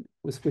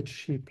with which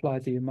she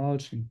applied the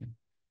emulsion here.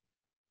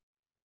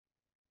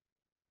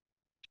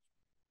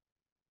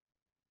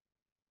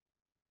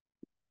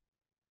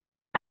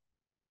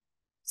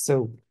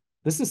 So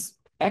this is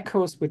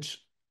echoes,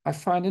 which I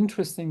find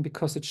interesting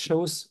because it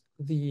shows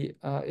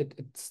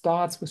it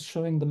starts with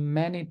showing the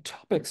many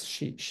topics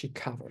she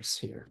covers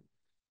here.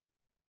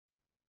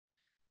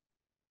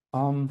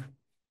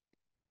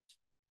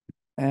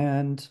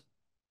 And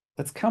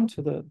let's come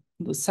to the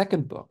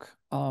second book.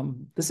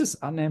 This is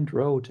Unnamed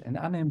Road, and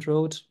Unnamed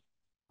Road.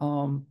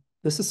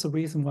 This is the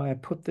reason why I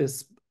put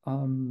this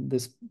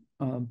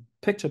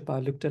picture by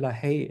Luc de la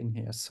Haye in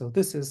here. So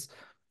this is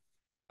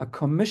a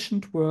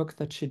commissioned work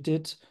that she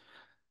did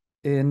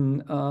in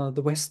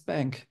the West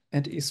Bank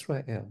and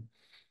Israel.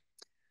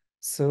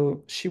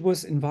 So she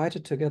was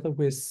invited together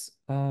with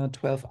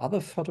 12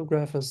 other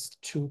photographers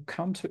to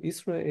come to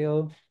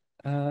Israel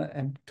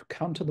and to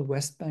come to the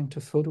West Bank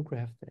to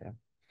photograph there.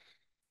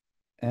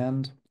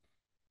 And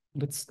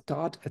let's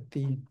start at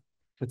the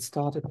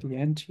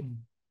end here.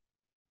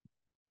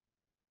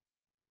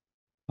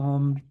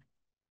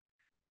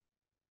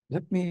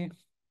 Let me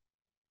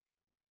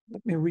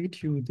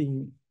read you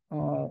the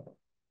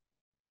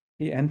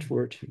end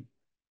word here.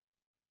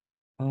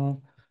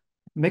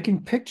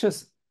 Making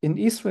pictures in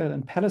Israel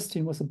and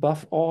Palestine was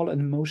above all an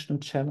emotional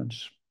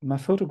challenge. My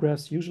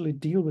photographs usually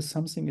deal with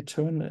something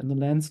eternal in the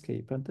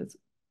landscape,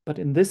 but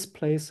in this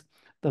place,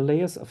 the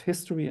layers of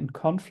history and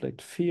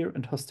conflict, fear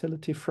and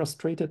hostility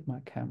frustrated my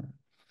camera.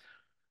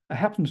 I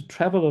happen to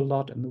travel a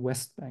lot in the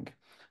West Bank,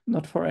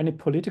 not for any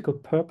political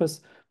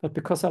purpose, but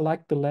because I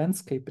like the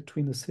landscape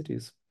between the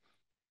cities.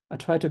 I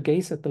try to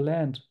gaze at the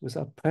land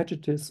without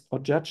prejudice or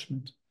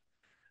judgment.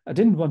 I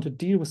didn't want to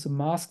deal with the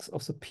masks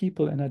of the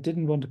people, and I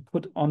didn't want to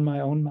put on my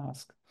own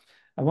mask.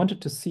 I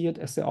wanted to see it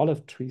as the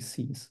olive tree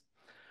sees.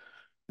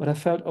 But I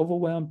felt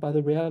overwhelmed by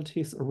the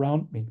realities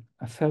around me.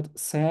 I felt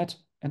sad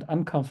and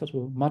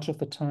uncomfortable much of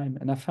the time,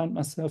 and I found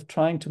myself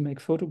trying to make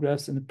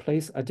photographs in a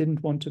place I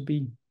didn't want to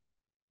be.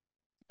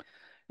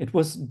 It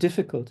was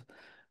difficult,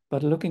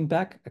 but looking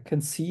back, I can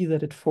see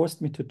that it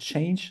forced me to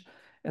change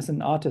as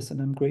an artist,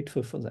 and I'm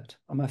grateful for that.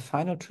 On my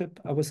final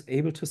trip, I was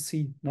able to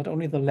see not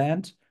only the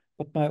land,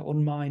 but my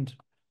own mind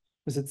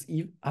with its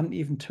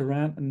uneven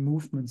terrain and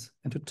movements,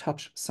 and to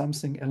touch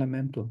something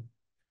elemental.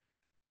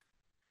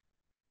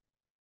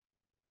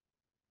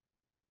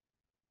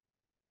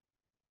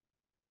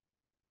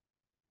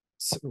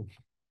 So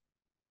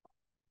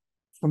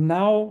from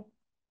now,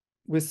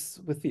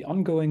 with the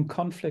ongoing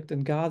conflict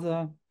in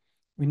Gaza,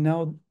 we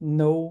now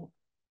know,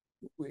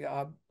 we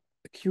are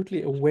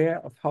acutely aware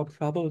of how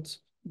troubled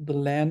the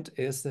land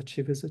is that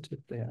she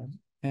visited there.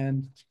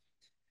 And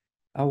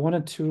I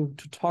wanted to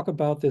talk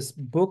about this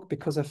book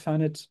because I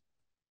find it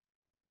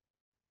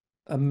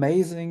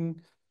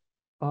amazing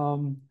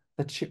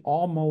that she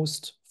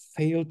almost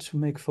failed to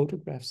make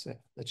photographs there,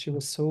 that she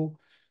was so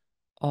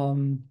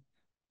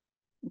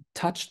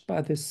touched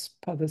by this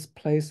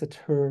place that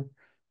her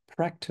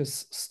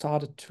practice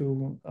started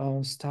to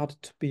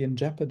be in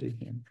jeopardy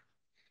here.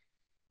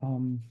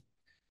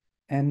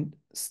 And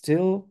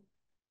still,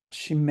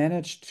 she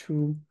managed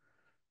to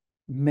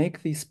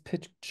make these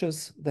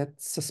pictures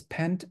that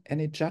suspend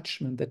any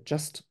judgment, that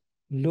just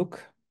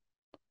look,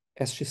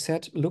 as she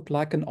said, look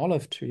like an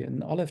olive tree.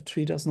 An olive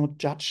tree does not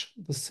judge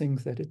the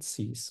things that it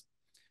sees.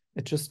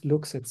 It just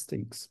looks at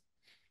things.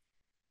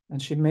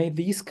 And she made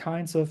these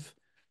kinds of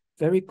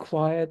very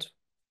quiet,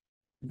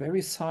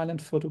 very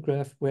silent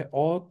photograph where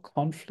all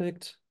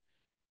conflict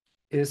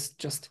is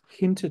just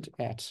hinted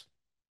at,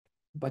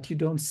 but you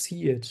don't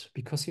see it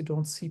because you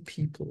don't see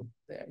people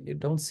there. You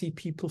don't see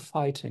people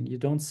fighting. You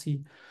don't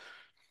see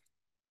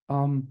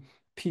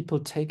people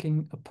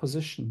taking a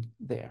position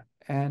there.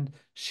 And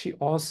she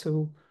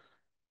also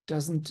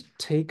doesn't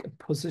take a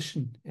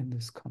position in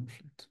this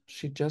conflict.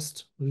 She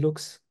just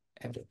looks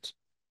at it.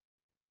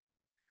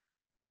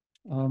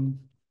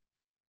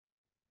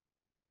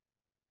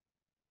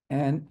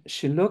 And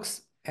she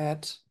looks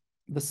at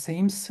the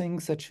same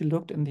things that she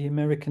looked in the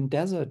American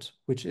desert,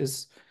 which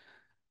is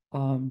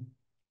a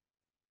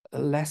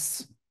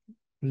less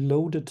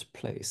loaded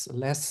place,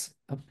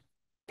 a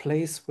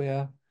place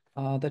where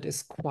that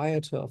is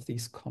quieter of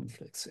these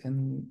conflicts.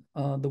 In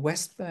the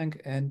West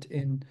Bank and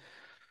in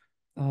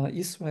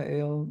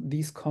Israel,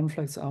 these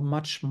conflicts are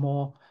much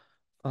more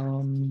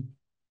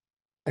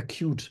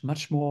acute,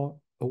 much more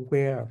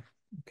aware.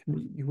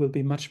 You will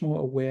be much more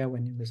aware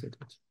when you visit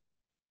it.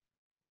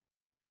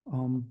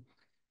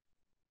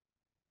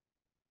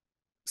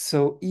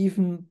 So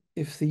even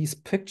if these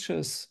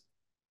pictures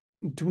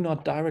do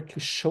not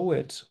directly show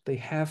it, they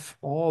have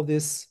all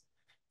this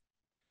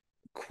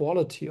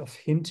quality of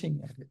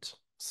hinting at it.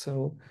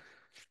 So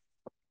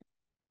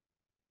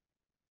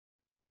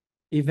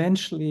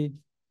eventually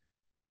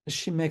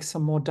she makes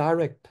some more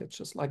direct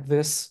pictures like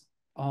this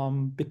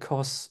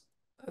because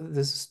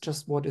this is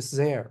just what is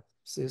there.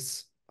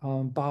 This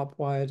barbed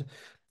wire,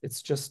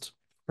 it's just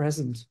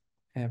present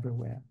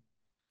everywhere.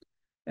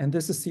 And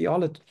this is the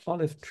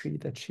olive tree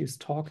that she's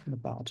talking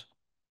about.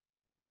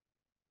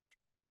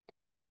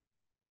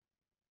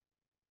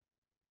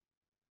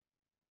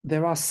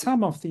 There are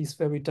some of these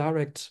very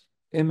direct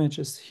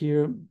images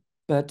here,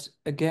 but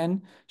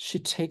again, she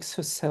takes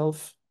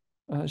herself,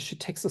 she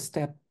takes a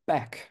step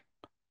back.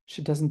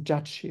 She doesn't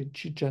judge,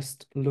 she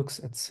just looks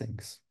at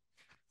things.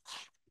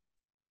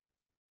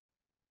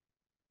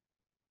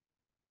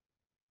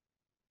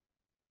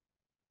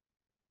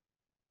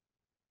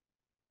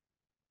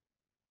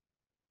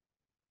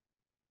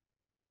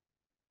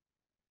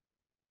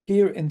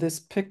 here in this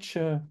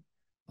picture,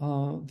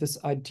 this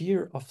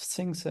idea of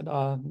things that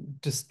are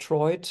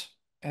destroyed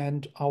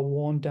and are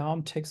worn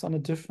down takes on a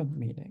different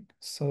meaning.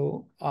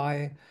 So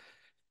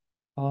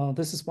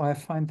this is why I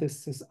find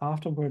this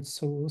afterwards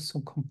so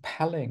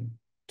compelling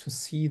to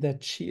see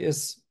that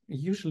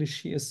usually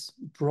she is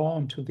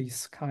drawn to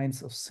these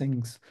kinds of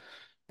things,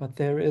 but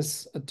there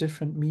is a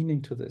different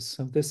meaning to this.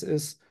 So this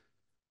is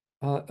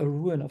a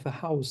ruin of a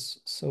house.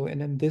 So,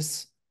 and in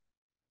this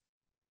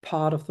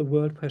part of the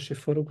world where she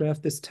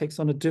photographed, this takes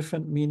on a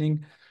different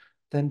meaning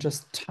than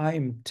just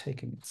time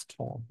taking its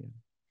toll here.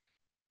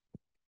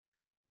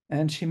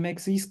 And she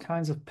makes these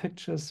kinds of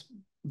pictures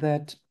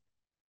that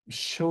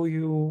show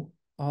you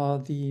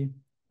how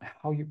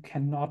you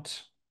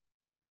cannot,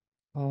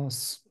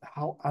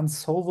 how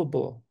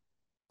unsolvable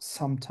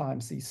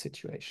sometimes these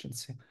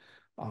situations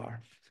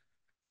are.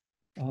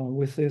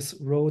 With this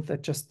road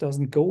that just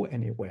doesn't go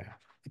anywhere.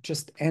 It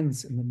just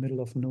ends in the middle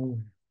of nowhere.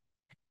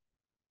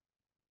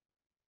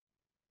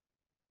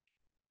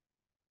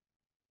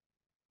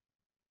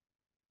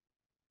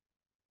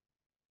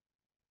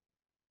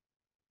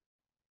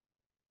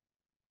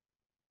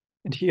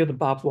 And here the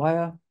barbed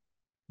wire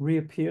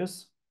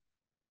reappears.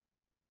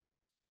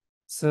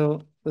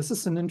 So this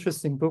is an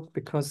interesting book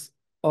because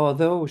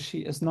although she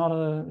is not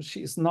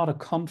a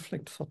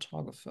conflict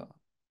photographer,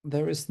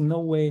 there is no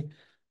way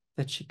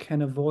that she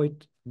can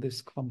avoid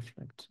this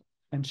conflict.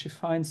 And she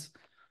finds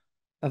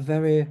a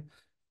very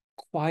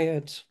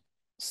quiet,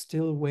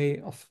 still way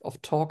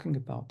of talking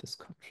about this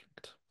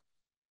conflict.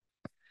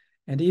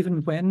 And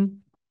even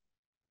when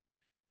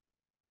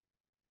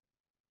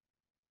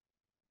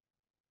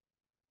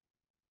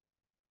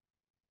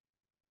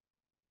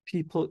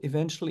people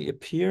eventually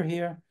appear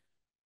here,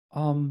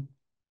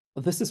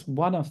 this is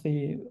one of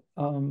the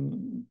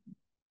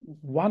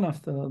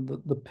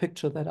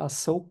picture that are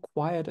so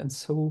quiet and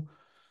so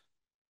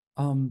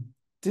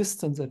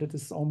distant that it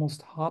is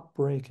almost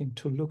heartbreaking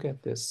to look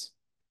at this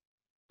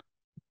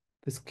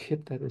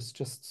kid that is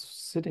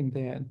just sitting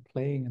there and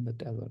playing in the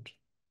desert.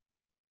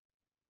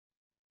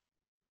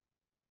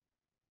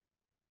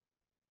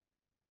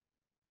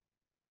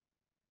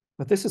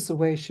 But this is the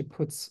way she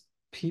puts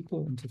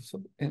people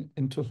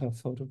into her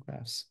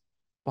photographs,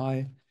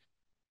 by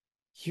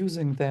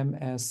using them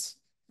as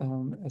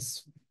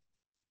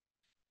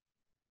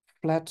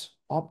flat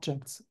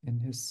objects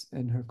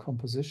in her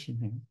composition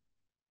here.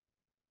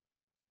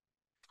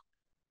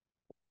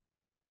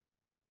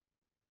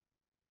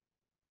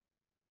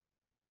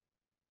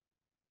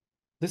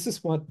 This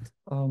is what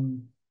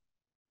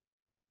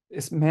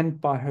is meant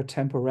by her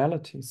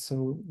temporality.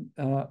 So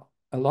a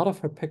lot of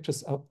her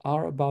pictures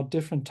are about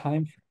different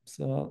time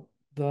frames.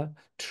 The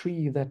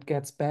tree that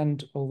gets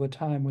bent over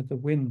time with the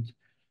wind,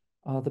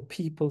 the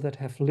people that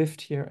have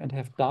lived here and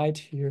have died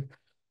here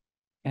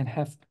and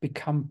have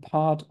become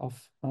part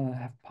of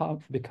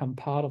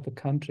the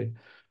country.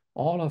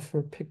 All of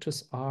her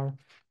pictures are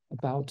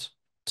about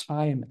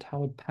time and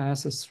how it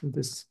passes through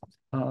this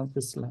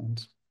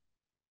land.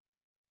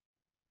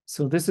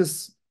 So this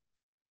is,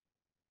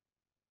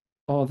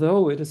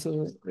 although it is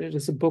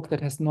a book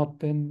that is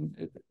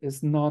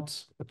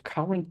not a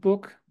current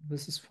book.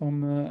 This is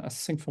from I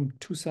think from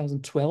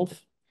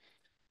 2012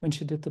 when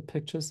she did the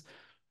pictures.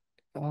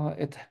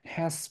 It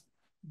has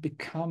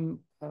become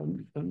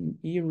an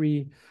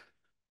eerie.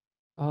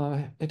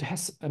 It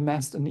has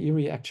amassed an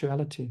eerie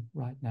actuality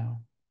right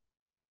now.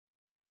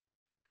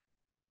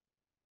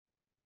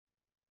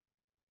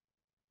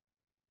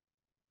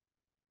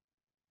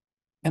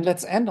 And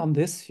let's end on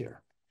this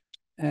here.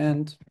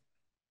 And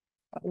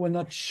I will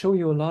not show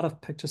you a lot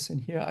of pictures in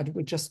here. I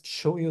will just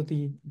show you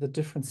the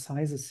different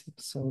sizes.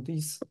 So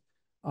these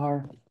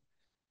are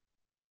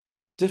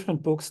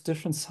different books,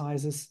 different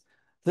sizes.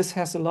 This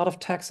has a lot of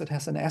text. It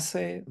has an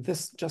essay.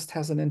 This just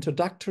has an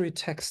introductory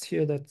text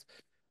here that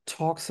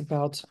talks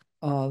about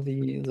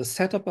the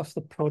setup of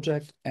the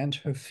project and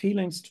her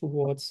feelings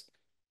towards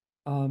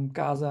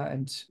Gaza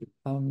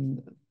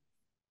and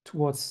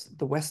towards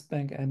the West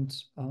Bank and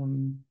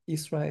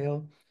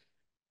Israel,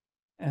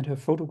 and her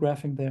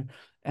photographing there.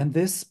 And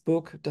this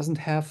book doesn't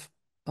have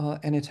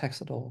any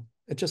text at all.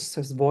 It just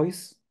says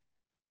voice.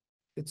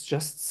 It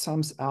just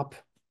sums up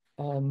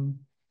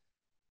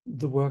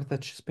the work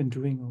that she's been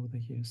doing over the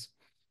years.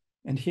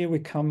 And here we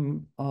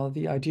come,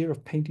 the idea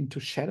of painting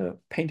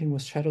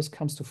with shadows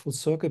comes to full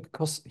circle,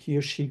 because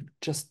here she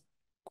just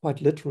quite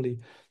literally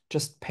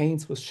just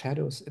paints with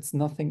shadows. It's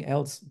nothing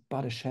else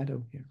but a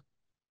shadow here.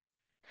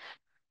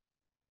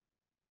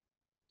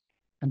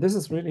 And this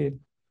is really a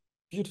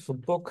beautiful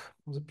book.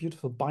 There's a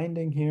beautiful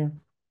binding here.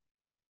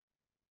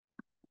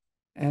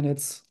 And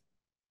it's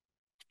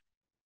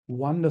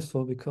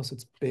wonderful because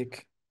it's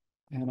big.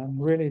 And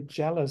I'm really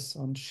jealous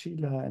on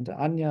Sheila and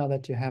Anya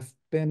that you have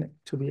been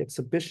to the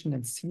exhibition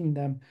and seen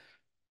them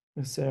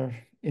with their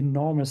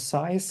enormous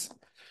size.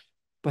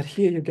 But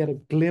here you get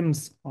a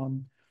glimpse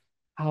on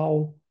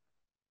how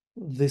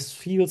this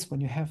feels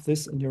when you have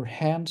this in your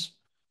hand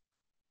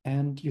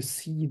and you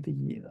see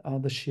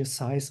the sheer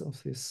size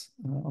of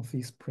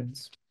these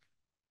prints.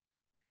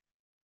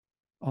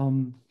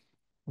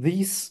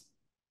 These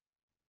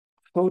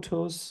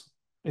photos,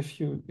 if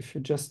you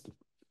just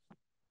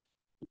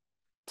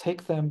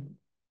take them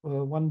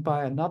one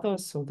by another,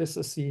 so this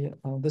is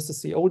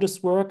the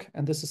oldest work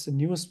and this is the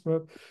newest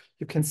work,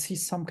 you can see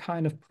some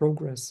kind of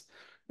progress.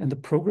 And the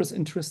progress,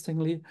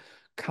 interestingly,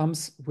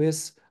 comes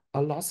with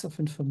a loss of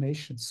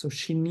information. So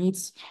she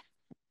needs,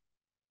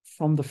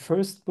 from the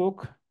first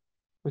book,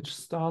 which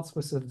starts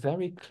with a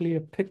very clear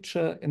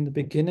picture in the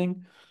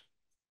beginning,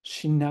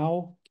 she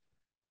now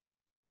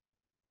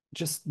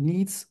just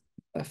needs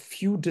a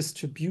few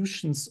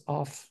distributions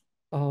of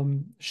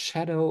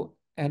shadow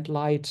and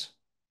light,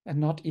 and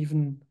not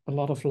even a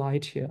lot of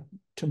light here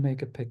to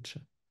make a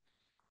picture.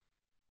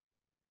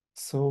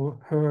 So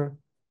her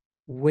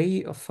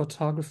way of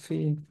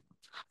photography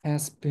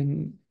has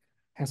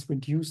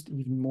reduced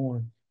even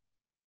more.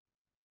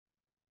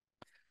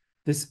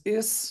 This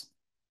is,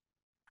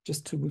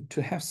 just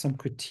to have some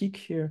critique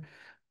here,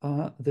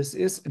 this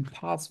is in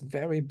parts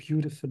very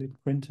beautifully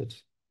printed,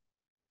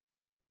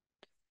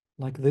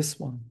 like this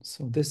one.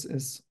 So this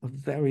is a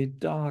very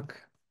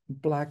dark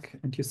black,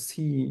 and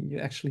you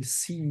actually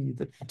see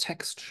the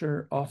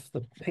texture of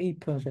the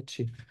paper that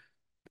she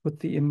put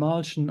the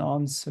emulsion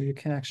on, so you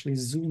can actually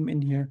zoom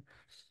in here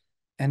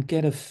and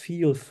get a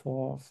feel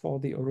for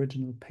the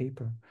original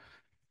paper.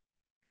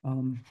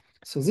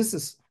 So this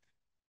is,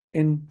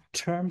 in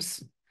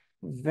terms,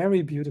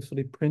 very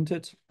beautifully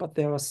printed, but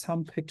there are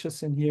some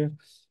pictures in here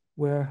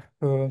where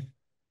her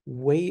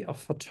way of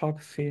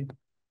photography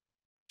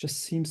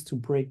just seems to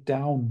break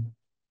down.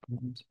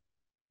 And,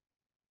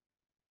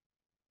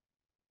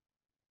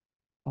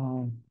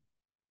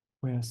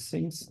 where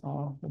things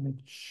are, let me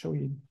show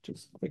you,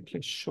 just quickly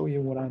show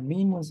you what I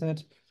mean with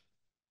that.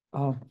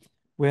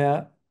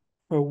 Where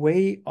her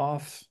way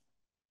of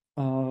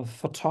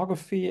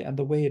photography and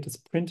the way it is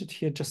printed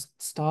here just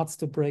starts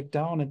to break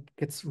down. It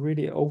gets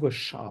really over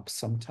sharp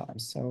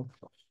sometimes.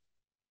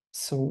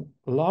 So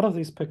a lot of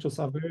these pictures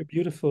are very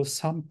beautiful.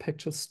 Some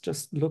pictures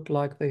just look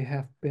like they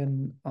have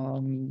been,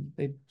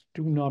 they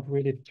do not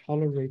really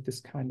tolerate this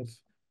kind of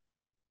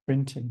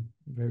printing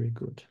very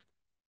good.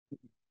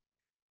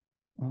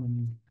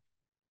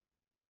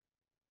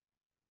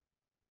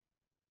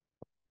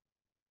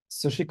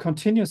 So she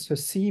continues her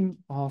theme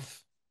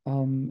of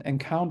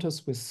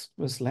encounters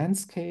with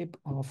landscape,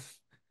 of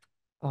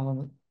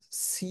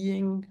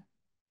seeing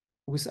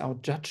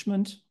without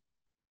judgment.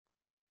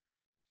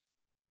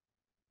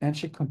 And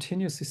she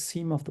continues the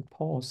theme of the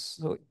pause.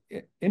 So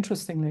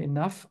interestingly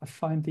enough, I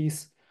find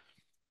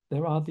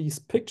there are these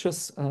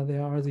pictures,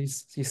 there are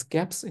these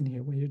gaps in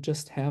here where you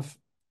just have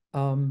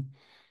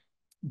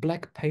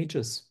black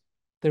pages.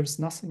 There's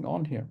nothing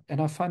on here. And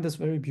I find this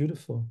very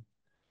beautiful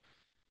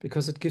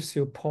because it gives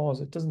you a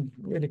pause. It doesn't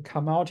really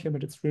come out here,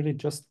 but it's really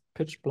just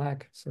pitch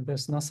black. So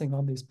there's nothing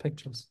on these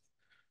pictures.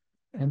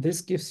 And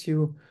this gives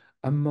you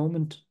a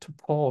moment to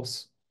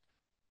pause.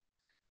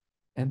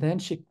 And then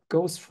she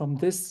goes from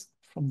this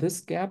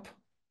gap.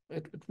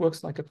 It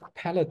works like a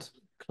palette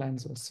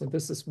cleanser. So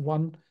this is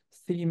one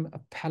theme, a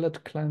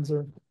palette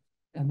cleanser.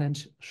 And then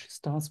she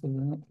starts with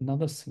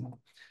another theme.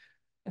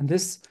 And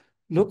this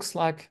looks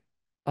like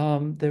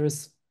there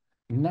is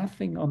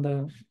nothing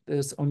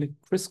there's only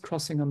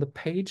crisscrossing on the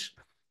page.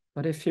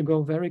 But if you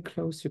go very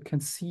close, you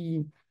can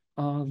see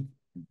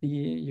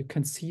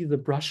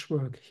the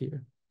brushwork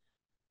here.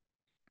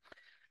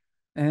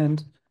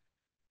 And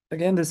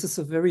again, this is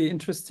a very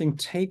interesting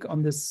take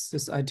on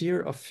this idea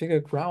of figure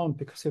ground,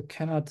 because you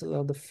cannot,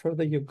 the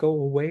further you go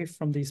away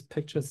from these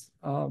pictures,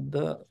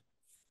 the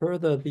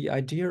further the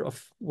idea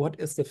of what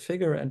is the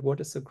figure and what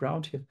is the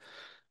ground here,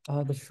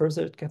 the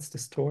further it gets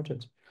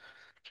distorted.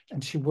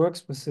 And she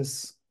works with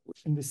this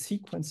in the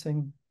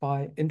sequencing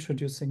by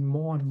introducing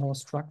more and more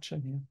structure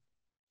here.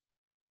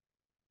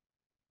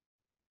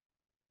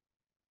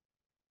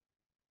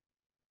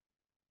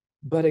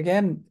 But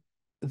again,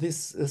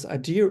 this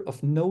idea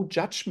of no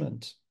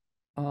judgment,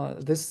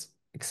 this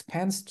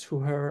expands to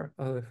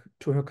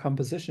her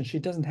composition. She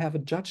doesn't have a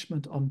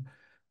judgment on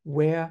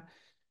where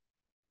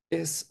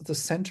is the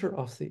center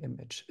of the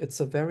image. It's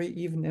a very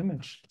even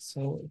image.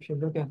 So if you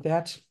look at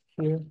that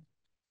here,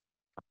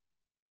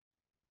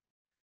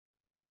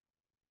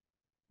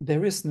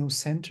 there is no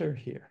center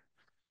here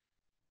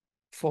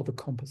for the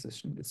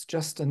composition. It's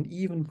just an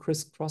even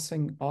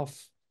crisscrossing of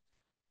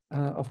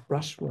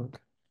brushwork.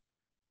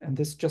 And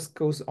this just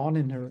goes on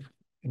in her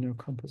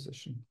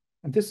composition.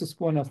 And this is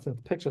one of the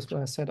pictures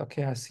where I said,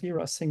 okay, I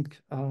think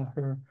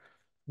her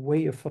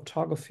way of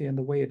photography and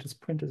the way it is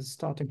printed is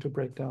starting to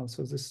break down.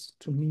 So this,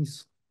 to me,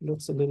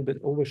 looks a little bit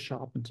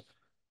over-sharpened.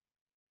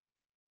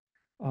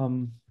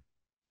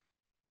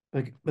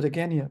 But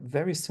again, yeah,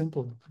 very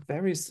simple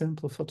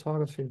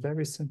photography,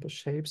 very simple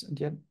shapes, and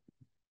yet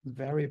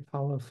very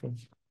powerful.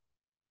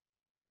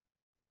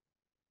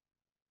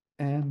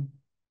 And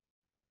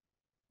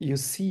you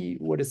see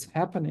what is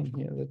happening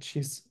here, that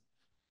she's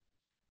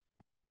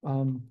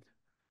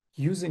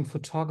using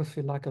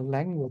photography like a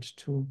language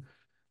to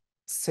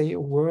say a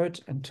word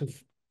and to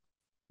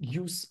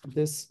use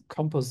this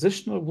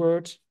compositional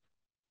word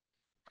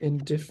in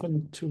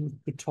different to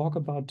talk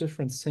about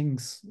different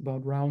things,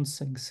 about round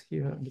things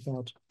here and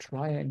about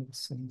triangle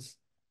things.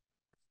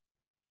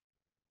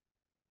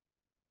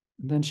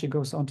 And then she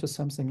goes on to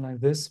something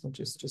like this, which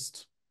is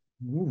just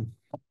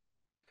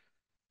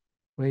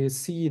where you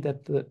see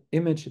that the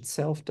image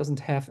itself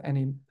doesn't have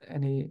any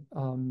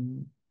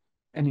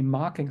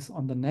markings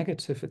on the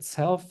negative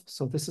itself.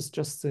 So this is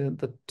just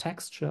the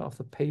texture of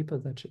the paper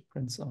that she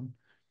prints on.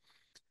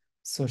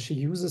 So she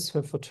uses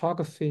her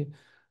photography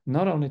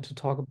not only to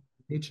talk about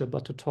nature,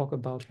 but to talk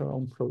about her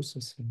own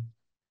processing.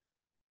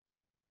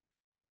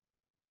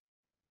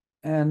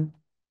 And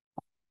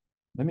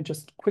let me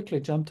just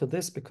quickly jump to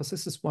this, because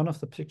this is one of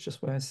the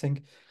pictures where I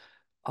think,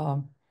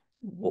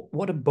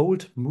 what a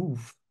bold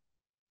move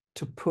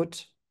to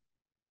put,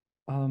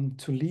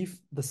 to leave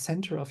the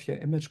center of your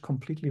image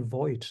completely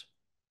void.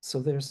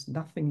 So there's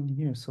nothing in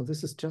here. So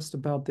this is just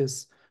about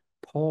this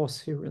pause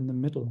here in the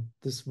middle,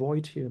 this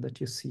void here that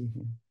you see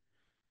here.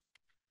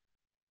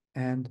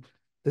 And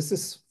this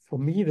is, for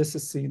me, this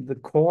is the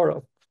core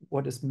of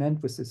what is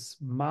meant with this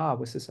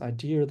with this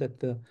idea that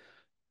the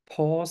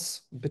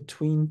pause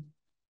between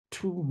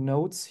two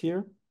notes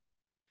here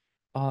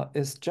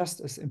is just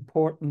as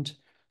important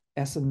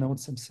as the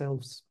notes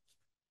themselves.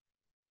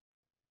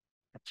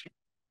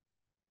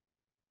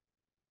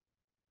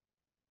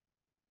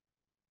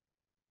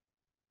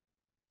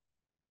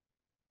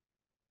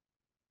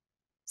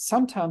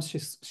 Sometimes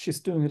she's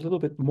doing a little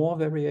bit more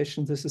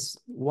variation. This is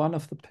one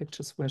of the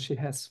pictures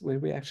where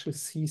we actually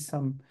see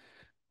some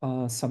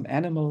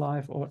animal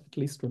life, or at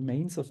least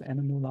remains of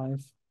animal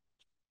life,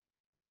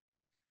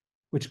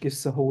 which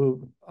gives the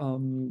whole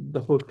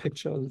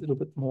picture a little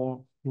bit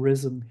more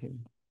rhythm here.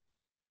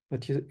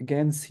 But you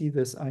again see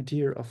this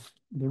idea of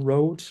the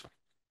road,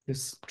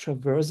 this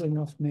traversing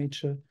of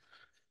nature,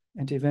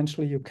 and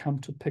eventually you come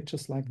to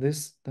pictures like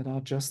this that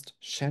are just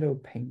shadow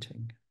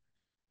painting.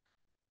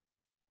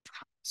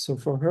 So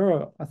for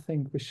her, I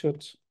think we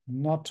should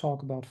not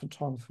talk about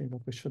photography,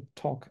 but we should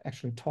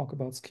actually talk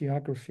about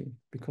skiography,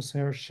 because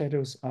her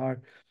shadows are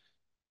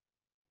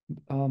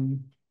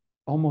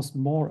almost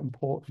more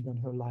important than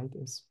her light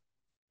is.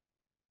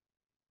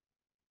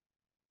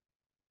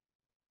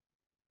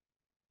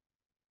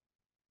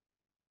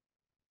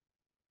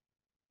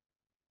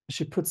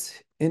 She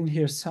puts in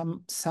here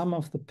some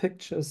of the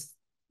pictures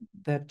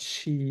that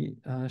she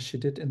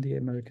did in the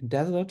American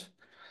desert,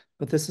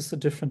 but this is a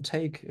different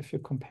take if you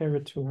compare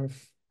it to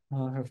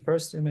her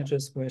first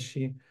images, where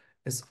she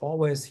is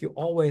always, you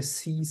always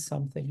see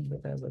something in the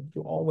desert.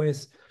 You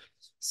always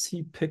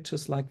see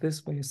pictures like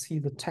this where you see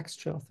the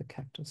texture of the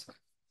cactus.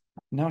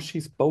 Now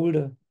she's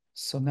bolder,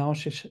 so now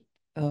she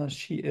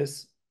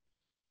is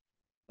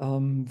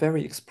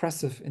very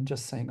expressive in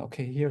just saying,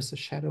 okay, here's a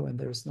shadow and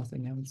there's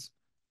nothing else.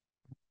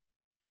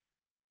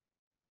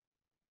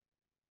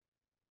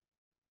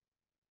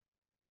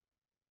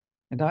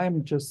 And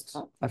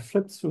I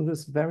flipped through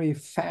this very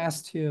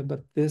fast here,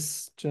 but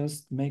this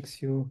just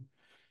makes you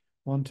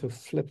want to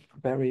flip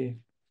very,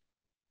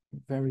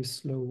 very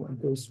slow and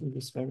go through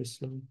this very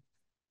slow,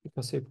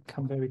 because you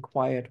become very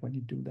quiet when you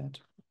do that.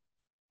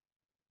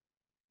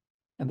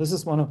 And this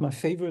is one of my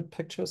favorite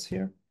pictures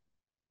here,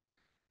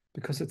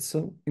 because it's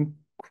so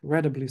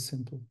incredibly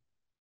simple.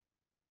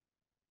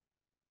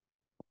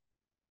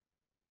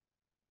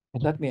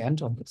 And let me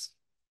end on this,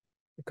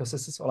 because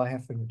this is all I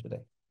have for you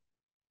today.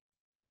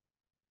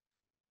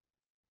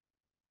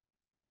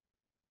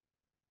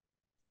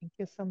 Thank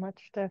you so much,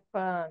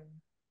 Stefan.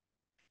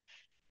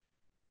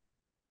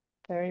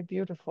 Very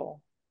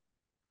beautiful.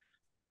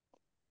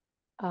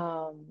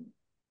 I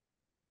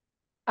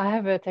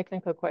have a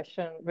technical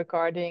question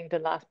regarding the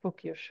last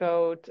book you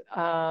showed,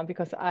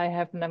 because I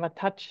have never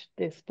touched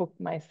this book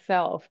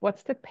myself.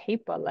 What's the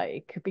paper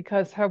like?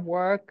 Because her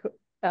work,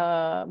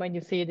 when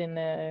you see it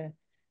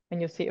when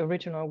you see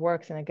original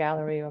works in a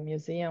gallery or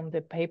museum,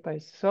 the paper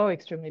is so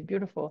extremely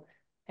beautiful.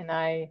 And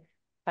I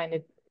find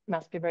it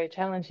must be very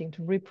challenging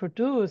to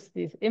reproduce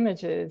these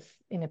images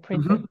in a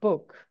printed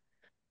book.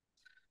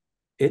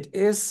 It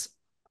is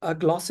a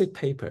glossy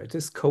paper. It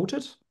is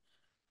coated.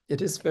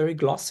 It is very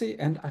glossy,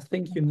 and I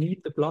think you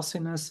need the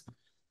glossiness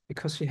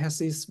because she has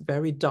these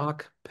very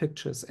dark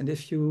pictures. And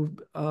if you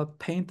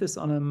paint this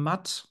on a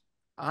matte,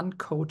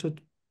 uncoated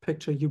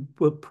picture, you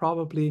will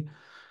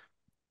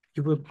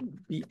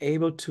be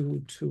able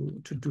to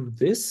do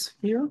this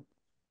here,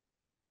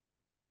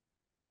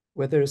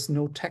 where there is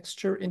no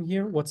texture in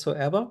here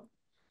whatsoever.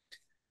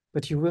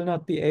 But you will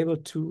not be able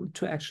to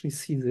actually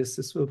see this.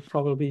 This will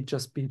probably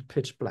just be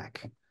pitch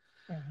black.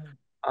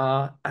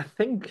 I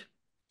think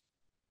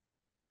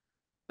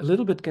a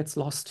little bit gets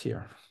lost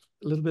here.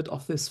 A little bit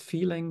of this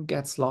feeling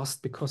gets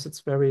lost because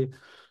it's very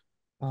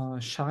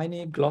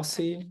shiny,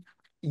 glossy,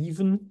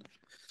 even.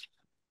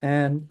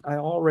 And I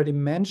already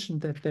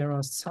mentioned that there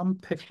are some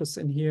pictures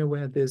in here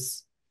where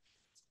this,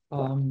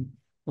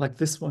 like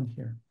this one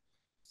here,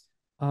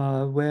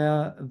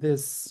 where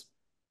this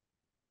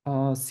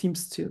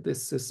seems to,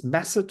 this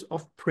method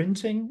of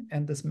printing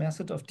and this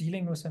method of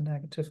dealing with a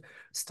negative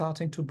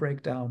starting to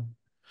break down.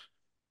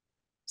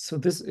 So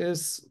this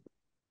is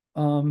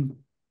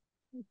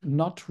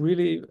not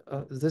really,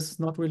 this is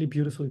not really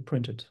beautifully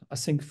printed. I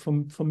think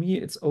for me,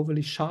 it's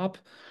overly sharp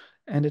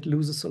and it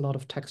loses a lot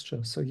of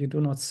texture. So you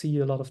do not see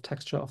a lot of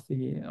texture of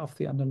the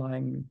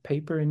underlying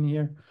paper in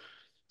here.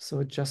 So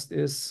it just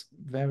is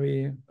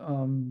very,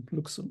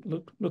 looks a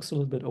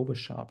little bit over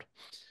sharp.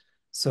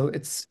 So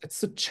it's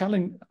a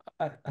challenge.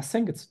 I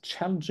think it's a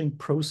challenging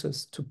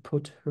process to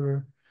put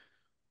her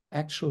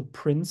actual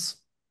prints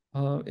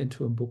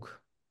into a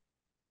book.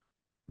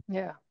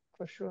 Yeah,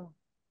 for sure.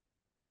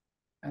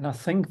 And I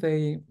think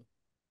they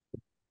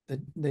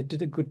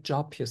did a good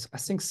job here. I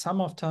think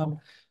some of them,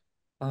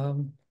 I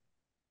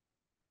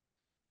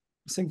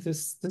think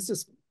this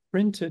is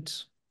printed.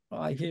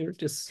 Here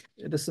it is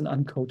an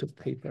uncoated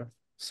paper.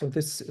 So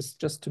this is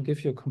just to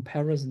give you a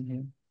comparison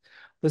here.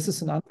 This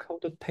is an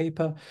uncoated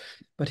paper,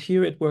 but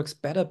here it works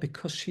better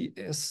because she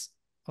is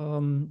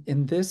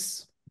in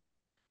this,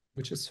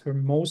 which is her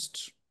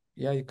most,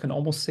 yeah, you can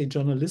almost say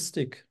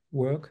journalistic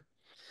work.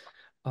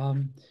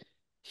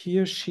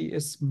 Here she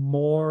is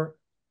more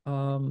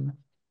the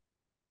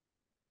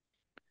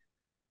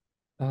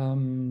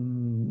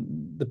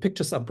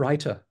pictures are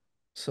brighter,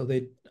 so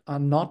they are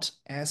not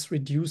as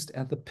reduced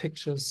as the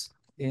pictures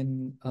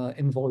in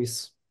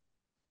voice.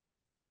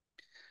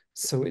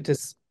 So it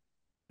is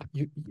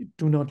you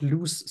do not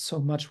lose so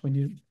much when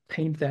you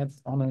paint that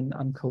on an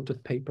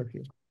uncoated paper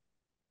here.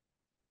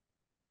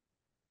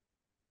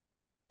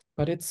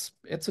 But it's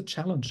a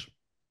challenge.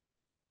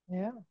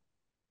 Yeah.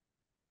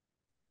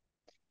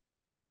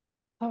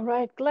 All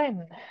right,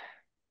 Glenn.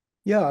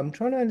 Yeah, I'm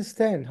trying to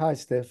understand. Hi,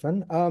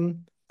 Stefan. Hi,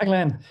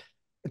 Glenn.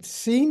 It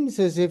seems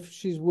as if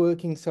she's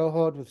working so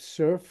hard with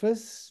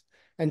surface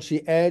and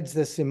she adds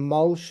this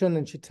emulsion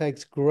and she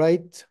pays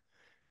great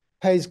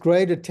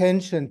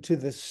attention to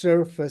the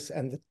surface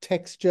and the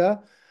texture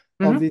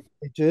of these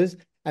images.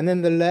 And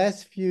then the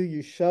last few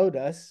you showed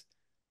us,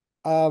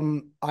 I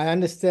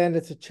understand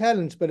it's a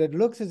challenge, but it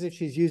looks as if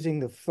she's using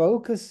the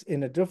focus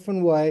in a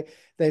different way.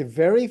 They're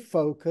very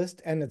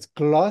focused and it's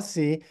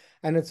glossy,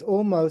 and it's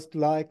almost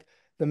like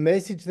the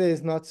message there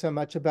is not so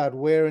much about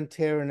wear and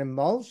tear and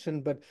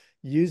emulsion, but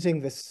using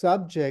the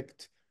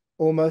subject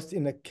almost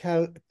in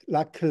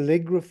like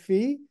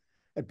calligraphy.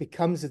 It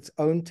becomes its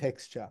own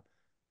texture.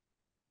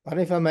 I don't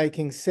know if I'm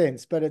making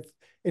sense, but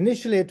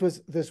initially it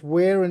was this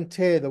wear and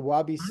tear, the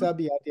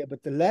wabi-sabi idea,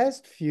 but the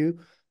last few,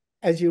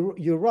 as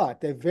you're right,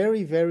 they're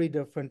very, very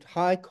different,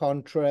 high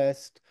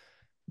contrast,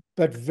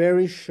 but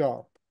very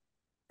sharp.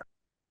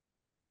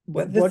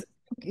 Well, What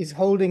is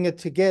holding it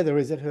together?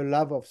 Is it her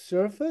love of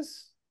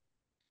surface?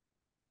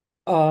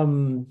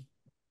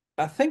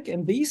 I think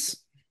in these,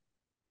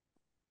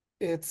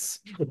 it's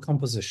the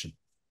composition.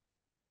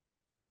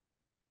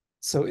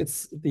 So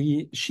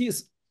she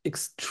is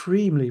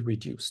extremely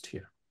reduced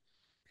here.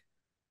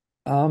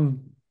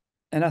 And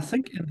I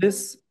think in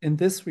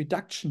this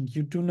reduction,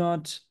 you do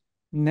not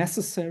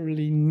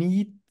necessarily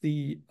need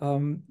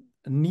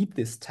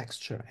this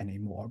texture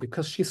anymore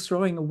because she's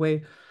throwing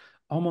away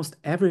almost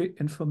every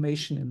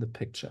information in the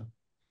picture.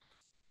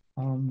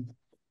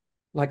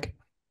 Like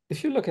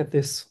if you look at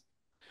this,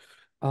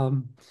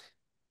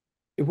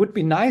 it would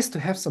be nice to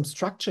have some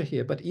structure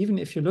here, but even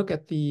if you look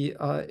at the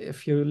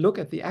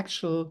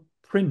actual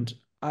print,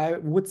 I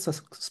would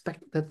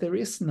suspect that there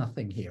is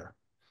nothing here.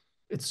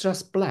 It's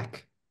just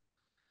black.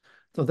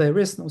 So there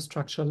is no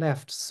structure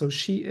left. So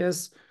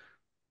she's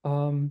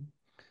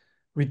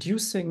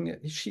reducing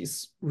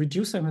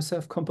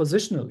herself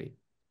compositionally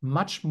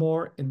much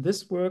more in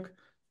this work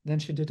than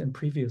she did in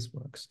previous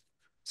works.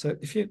 So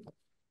if you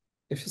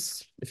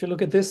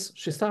look at this,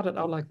 she started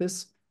out like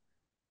this.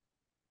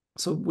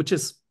 So which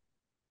is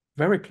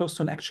very close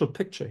to an actual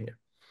picture here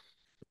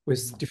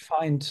with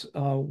defined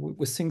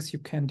with things you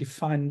can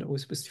define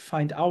with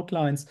defined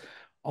outlines,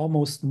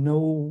 almost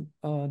no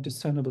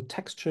discernible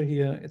texture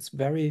here. It's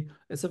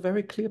a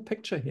very clear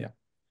picture here.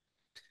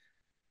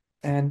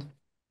 And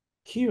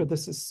here,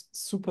 this is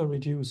super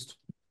reduced.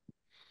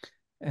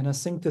 And I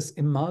think this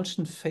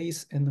emulsion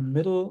phase in the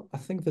middle, I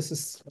think this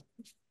is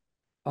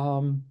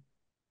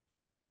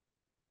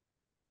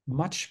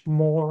much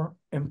more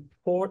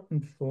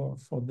important for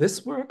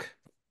this work.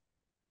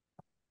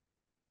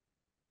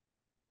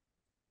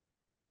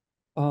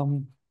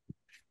 Oh,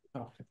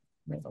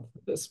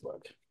 this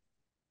work.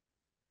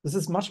 This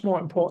is much more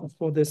important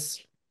for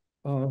this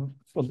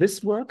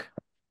work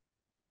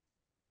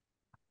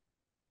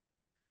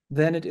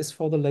than it is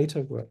for the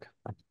later work.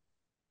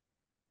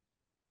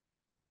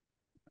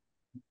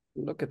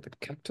 Look at the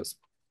cactus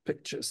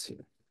pictures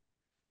here.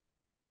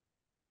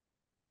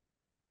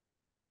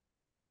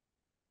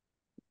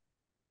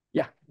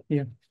 Yeah,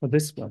 here for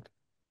this work.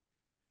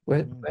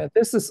 Where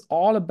this is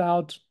all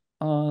about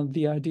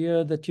the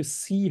idea that you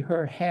see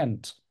her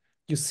hand,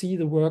 you see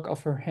the work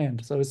of her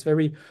hand. So it's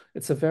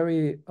a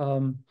very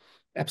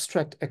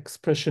abstract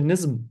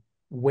expressionism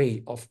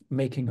way of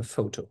making a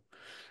photo,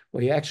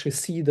 where you actually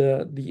see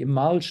the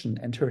emulsion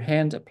and her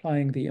hand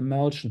applying the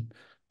emulsion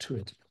to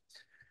it.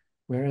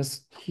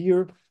 Whereas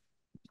here,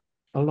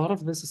 a lot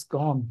of this is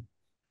gone.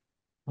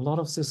 A lot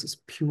of this is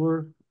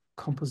pure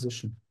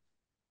composition.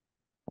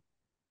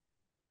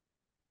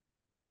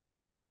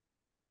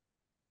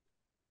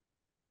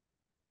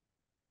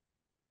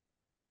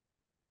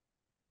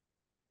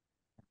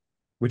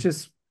 which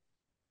is,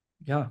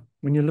 yeah,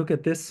 when you look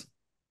at this,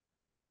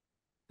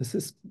 this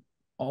is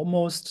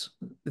almost,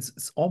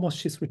 it's almost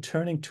she's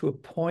returning to a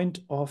point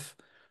of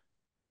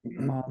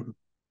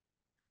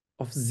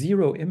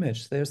zero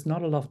image. There's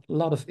not a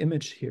lot of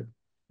image here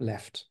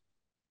left.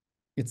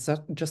 It's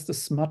just a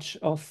smudge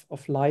of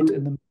light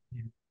in the.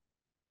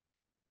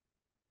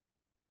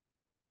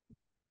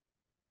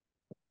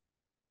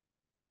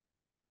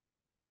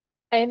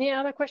 Any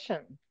other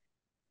question?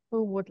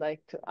 Who would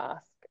like to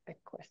ask a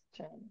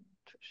question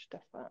to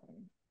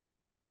Stefan?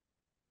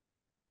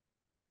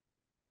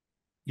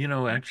 You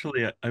know,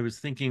 actually, I was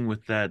thinking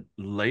with that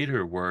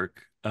later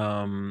work,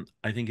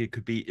 I think it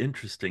could be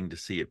interesting to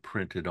see it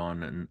printed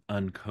on an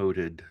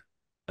uncoated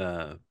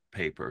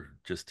paper,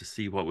 just to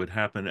see what would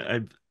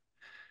happen.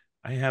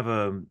 I have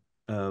a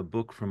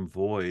book from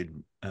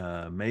Void,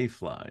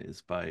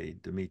 Mayflies by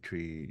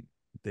Dimitri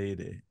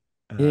Dede.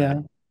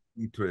 Yeah.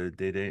 Dimitri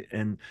Dede,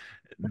 and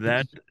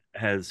that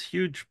has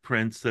huge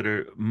prints that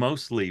are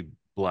mostly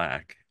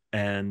black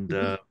and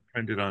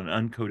printed on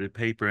uncoated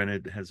paper, and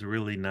it has a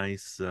really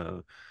nice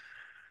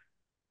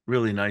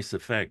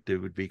effect. It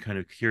would be kind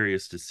of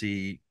curious to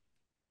see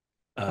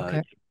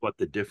Okay. what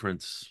the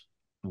difference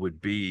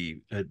would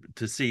be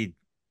to see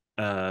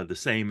the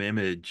same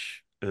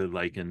image,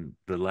 like in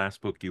the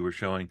last book you were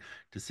showing,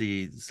 to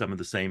see some of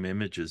the same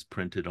images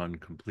printed on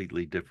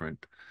completely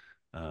different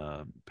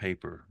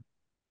paper.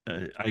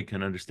 I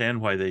can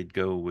understand why they'd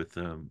go with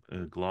a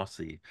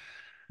glossy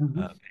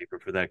paper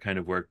for that kind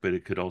of work, but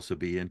it could also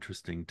be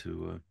interesting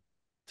to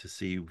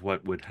see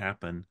what would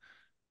happen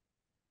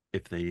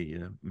if they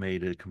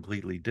made a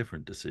completely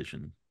different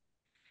decision.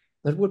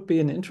 That would be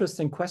an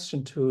interesting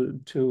question to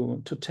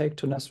take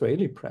to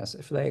Nasraeli Press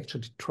if they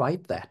actually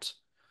tried that,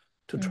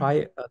 to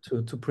try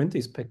to print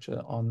these pictures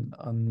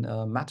on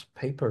matte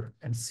paper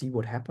and see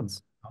what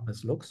happens, how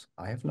this looks.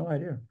 I have no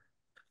idea.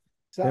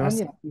 So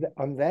Anya,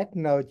 on that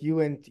note,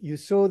 you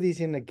saw these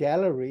in a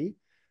gallery.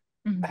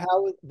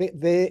 How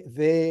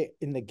they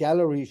in the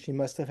gallery, she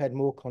must have had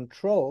more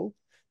control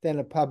than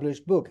a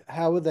published book.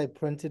 How were they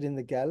printed in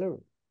the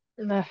gallery?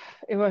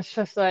 It was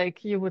just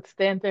like you would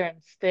stand there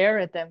and stare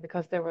at them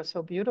because they were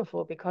so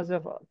beautiful because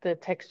of the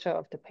texture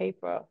of the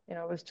paper. You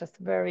know, it was just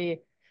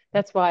very,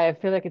 that's why I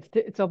feel like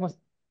it's almost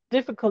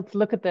difficult to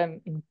look at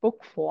them in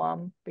book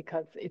form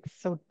because it's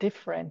so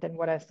different than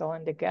what I saw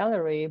in the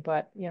gallery.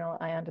 But, you know,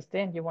 I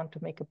understand you want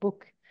to make a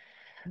book.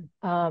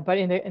 But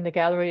in the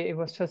gallery, it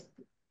was just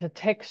the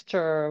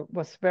texture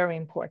was very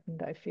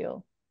important, I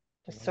feel.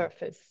 The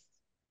surface,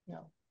 you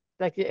know,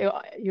 like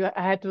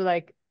I had to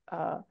like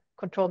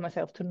control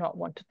myself to not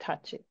want to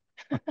touch it.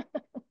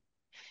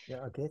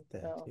 Yeah, I get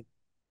that. So.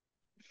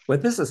 Well,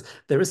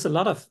 there is a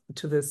lot of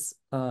to this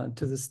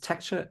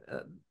texture.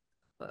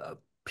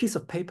 Piece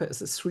of paper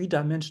is a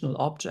three-dimensional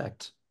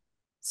object,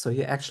 so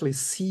you actually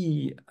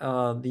see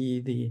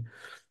the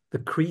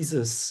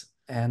creases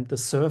and the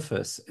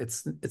surface.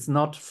 It's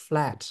not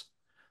flat.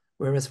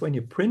 Whereas when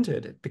you print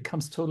it, it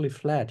becomes totally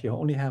flat. You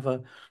only have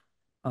a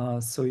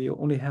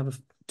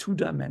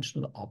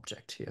two-dimensional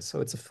object here.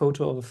 So it's a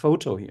photo of a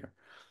photo here.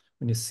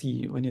 When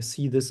you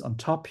see this on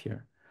top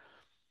here.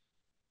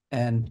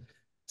 And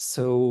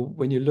so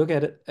when you look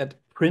at it at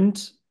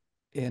print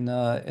in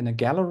a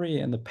gallery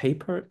and the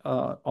paper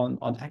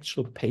on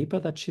actual paper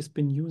that she's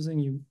been using,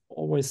 you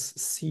always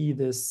see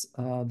this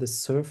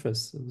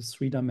surface, this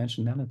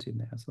three-dimensionality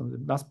there. So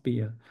it must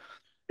be a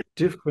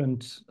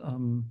different,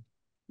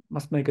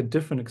 must make a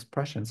different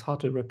expression. It's hard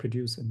to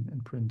reproduce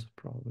in print,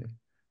 probably.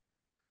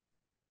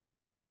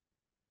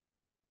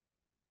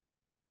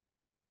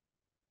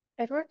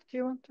 Edward, do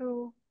you want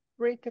to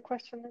read the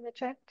question in the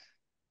chat?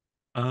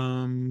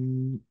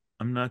 I'm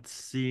not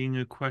seeing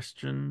a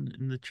question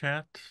in the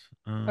chat.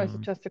 Or is it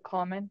just a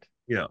comment?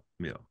 Yeah.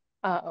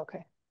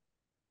 Okay.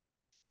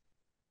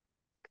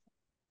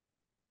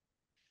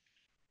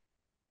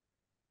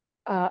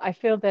 I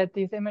feel that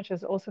these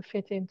images also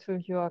fit into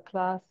your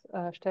class,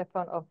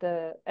 Stefan, of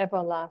the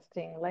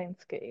everlasting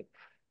landscape,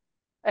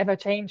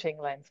 ever-changing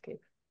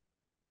landscape.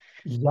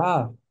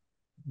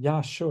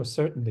 Yeah, sure,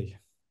 certainly.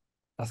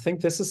 I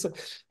think this is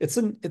it's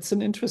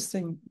an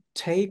interesting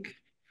take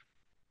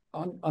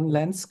on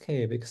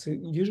landscape, because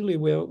usually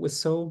we're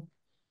so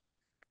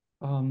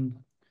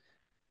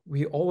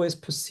we always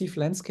perceive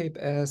landscape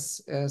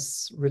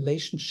as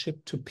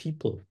relationship to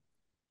people.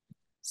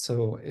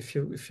 So if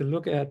you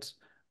look at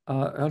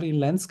early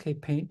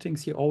landscape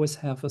paintings, you always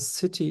have a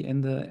city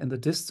in the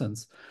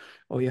distance,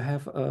 or you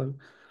have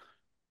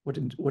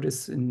what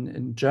is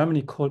in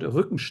Germany called a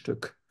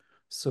Rückenstück.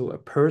 So a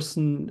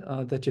person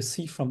that you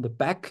see from the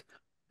back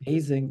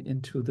gazing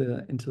into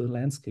the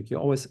landscape.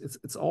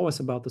 It's always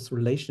about this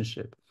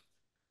relationship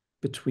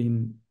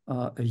between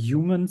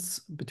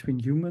humans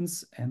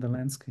and the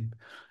landscape.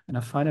 And I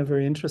find it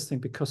very interesting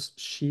because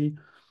she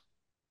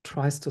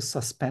tries to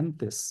suspend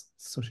this.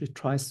 So she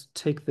tries to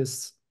take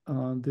this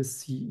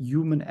this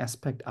human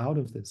aspect out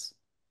of this.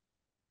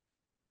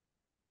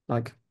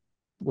 Like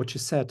what you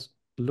said,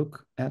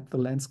 look at the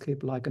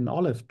landscape like an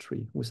olive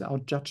tree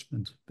without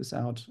judgment,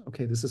 without,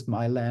 okay, this is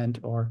my land,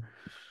 or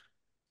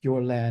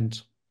your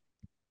land.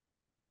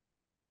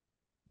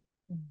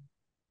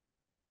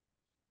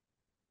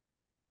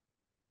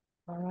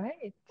 All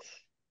right.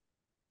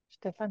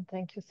 Stefan,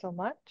 thank you so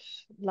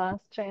much.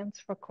 Last chance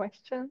for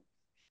questions.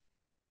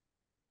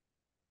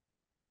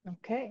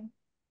 Okay.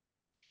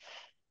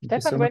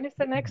 Stefan, when is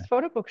the next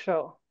photobook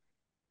show?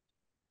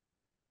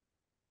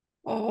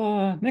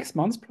 Next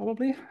month,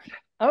 probably.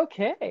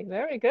 Okay,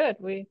 very good.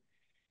 We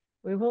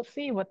will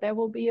see what that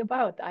will be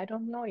about. I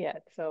don't know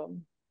yet. So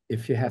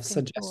if you have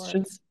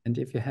suggestions and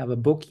if you have a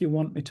book you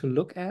want me to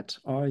look at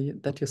or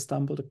that you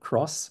stumbled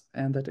across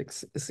and that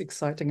is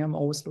exciting, I'm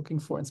always looking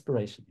for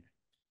inspiration.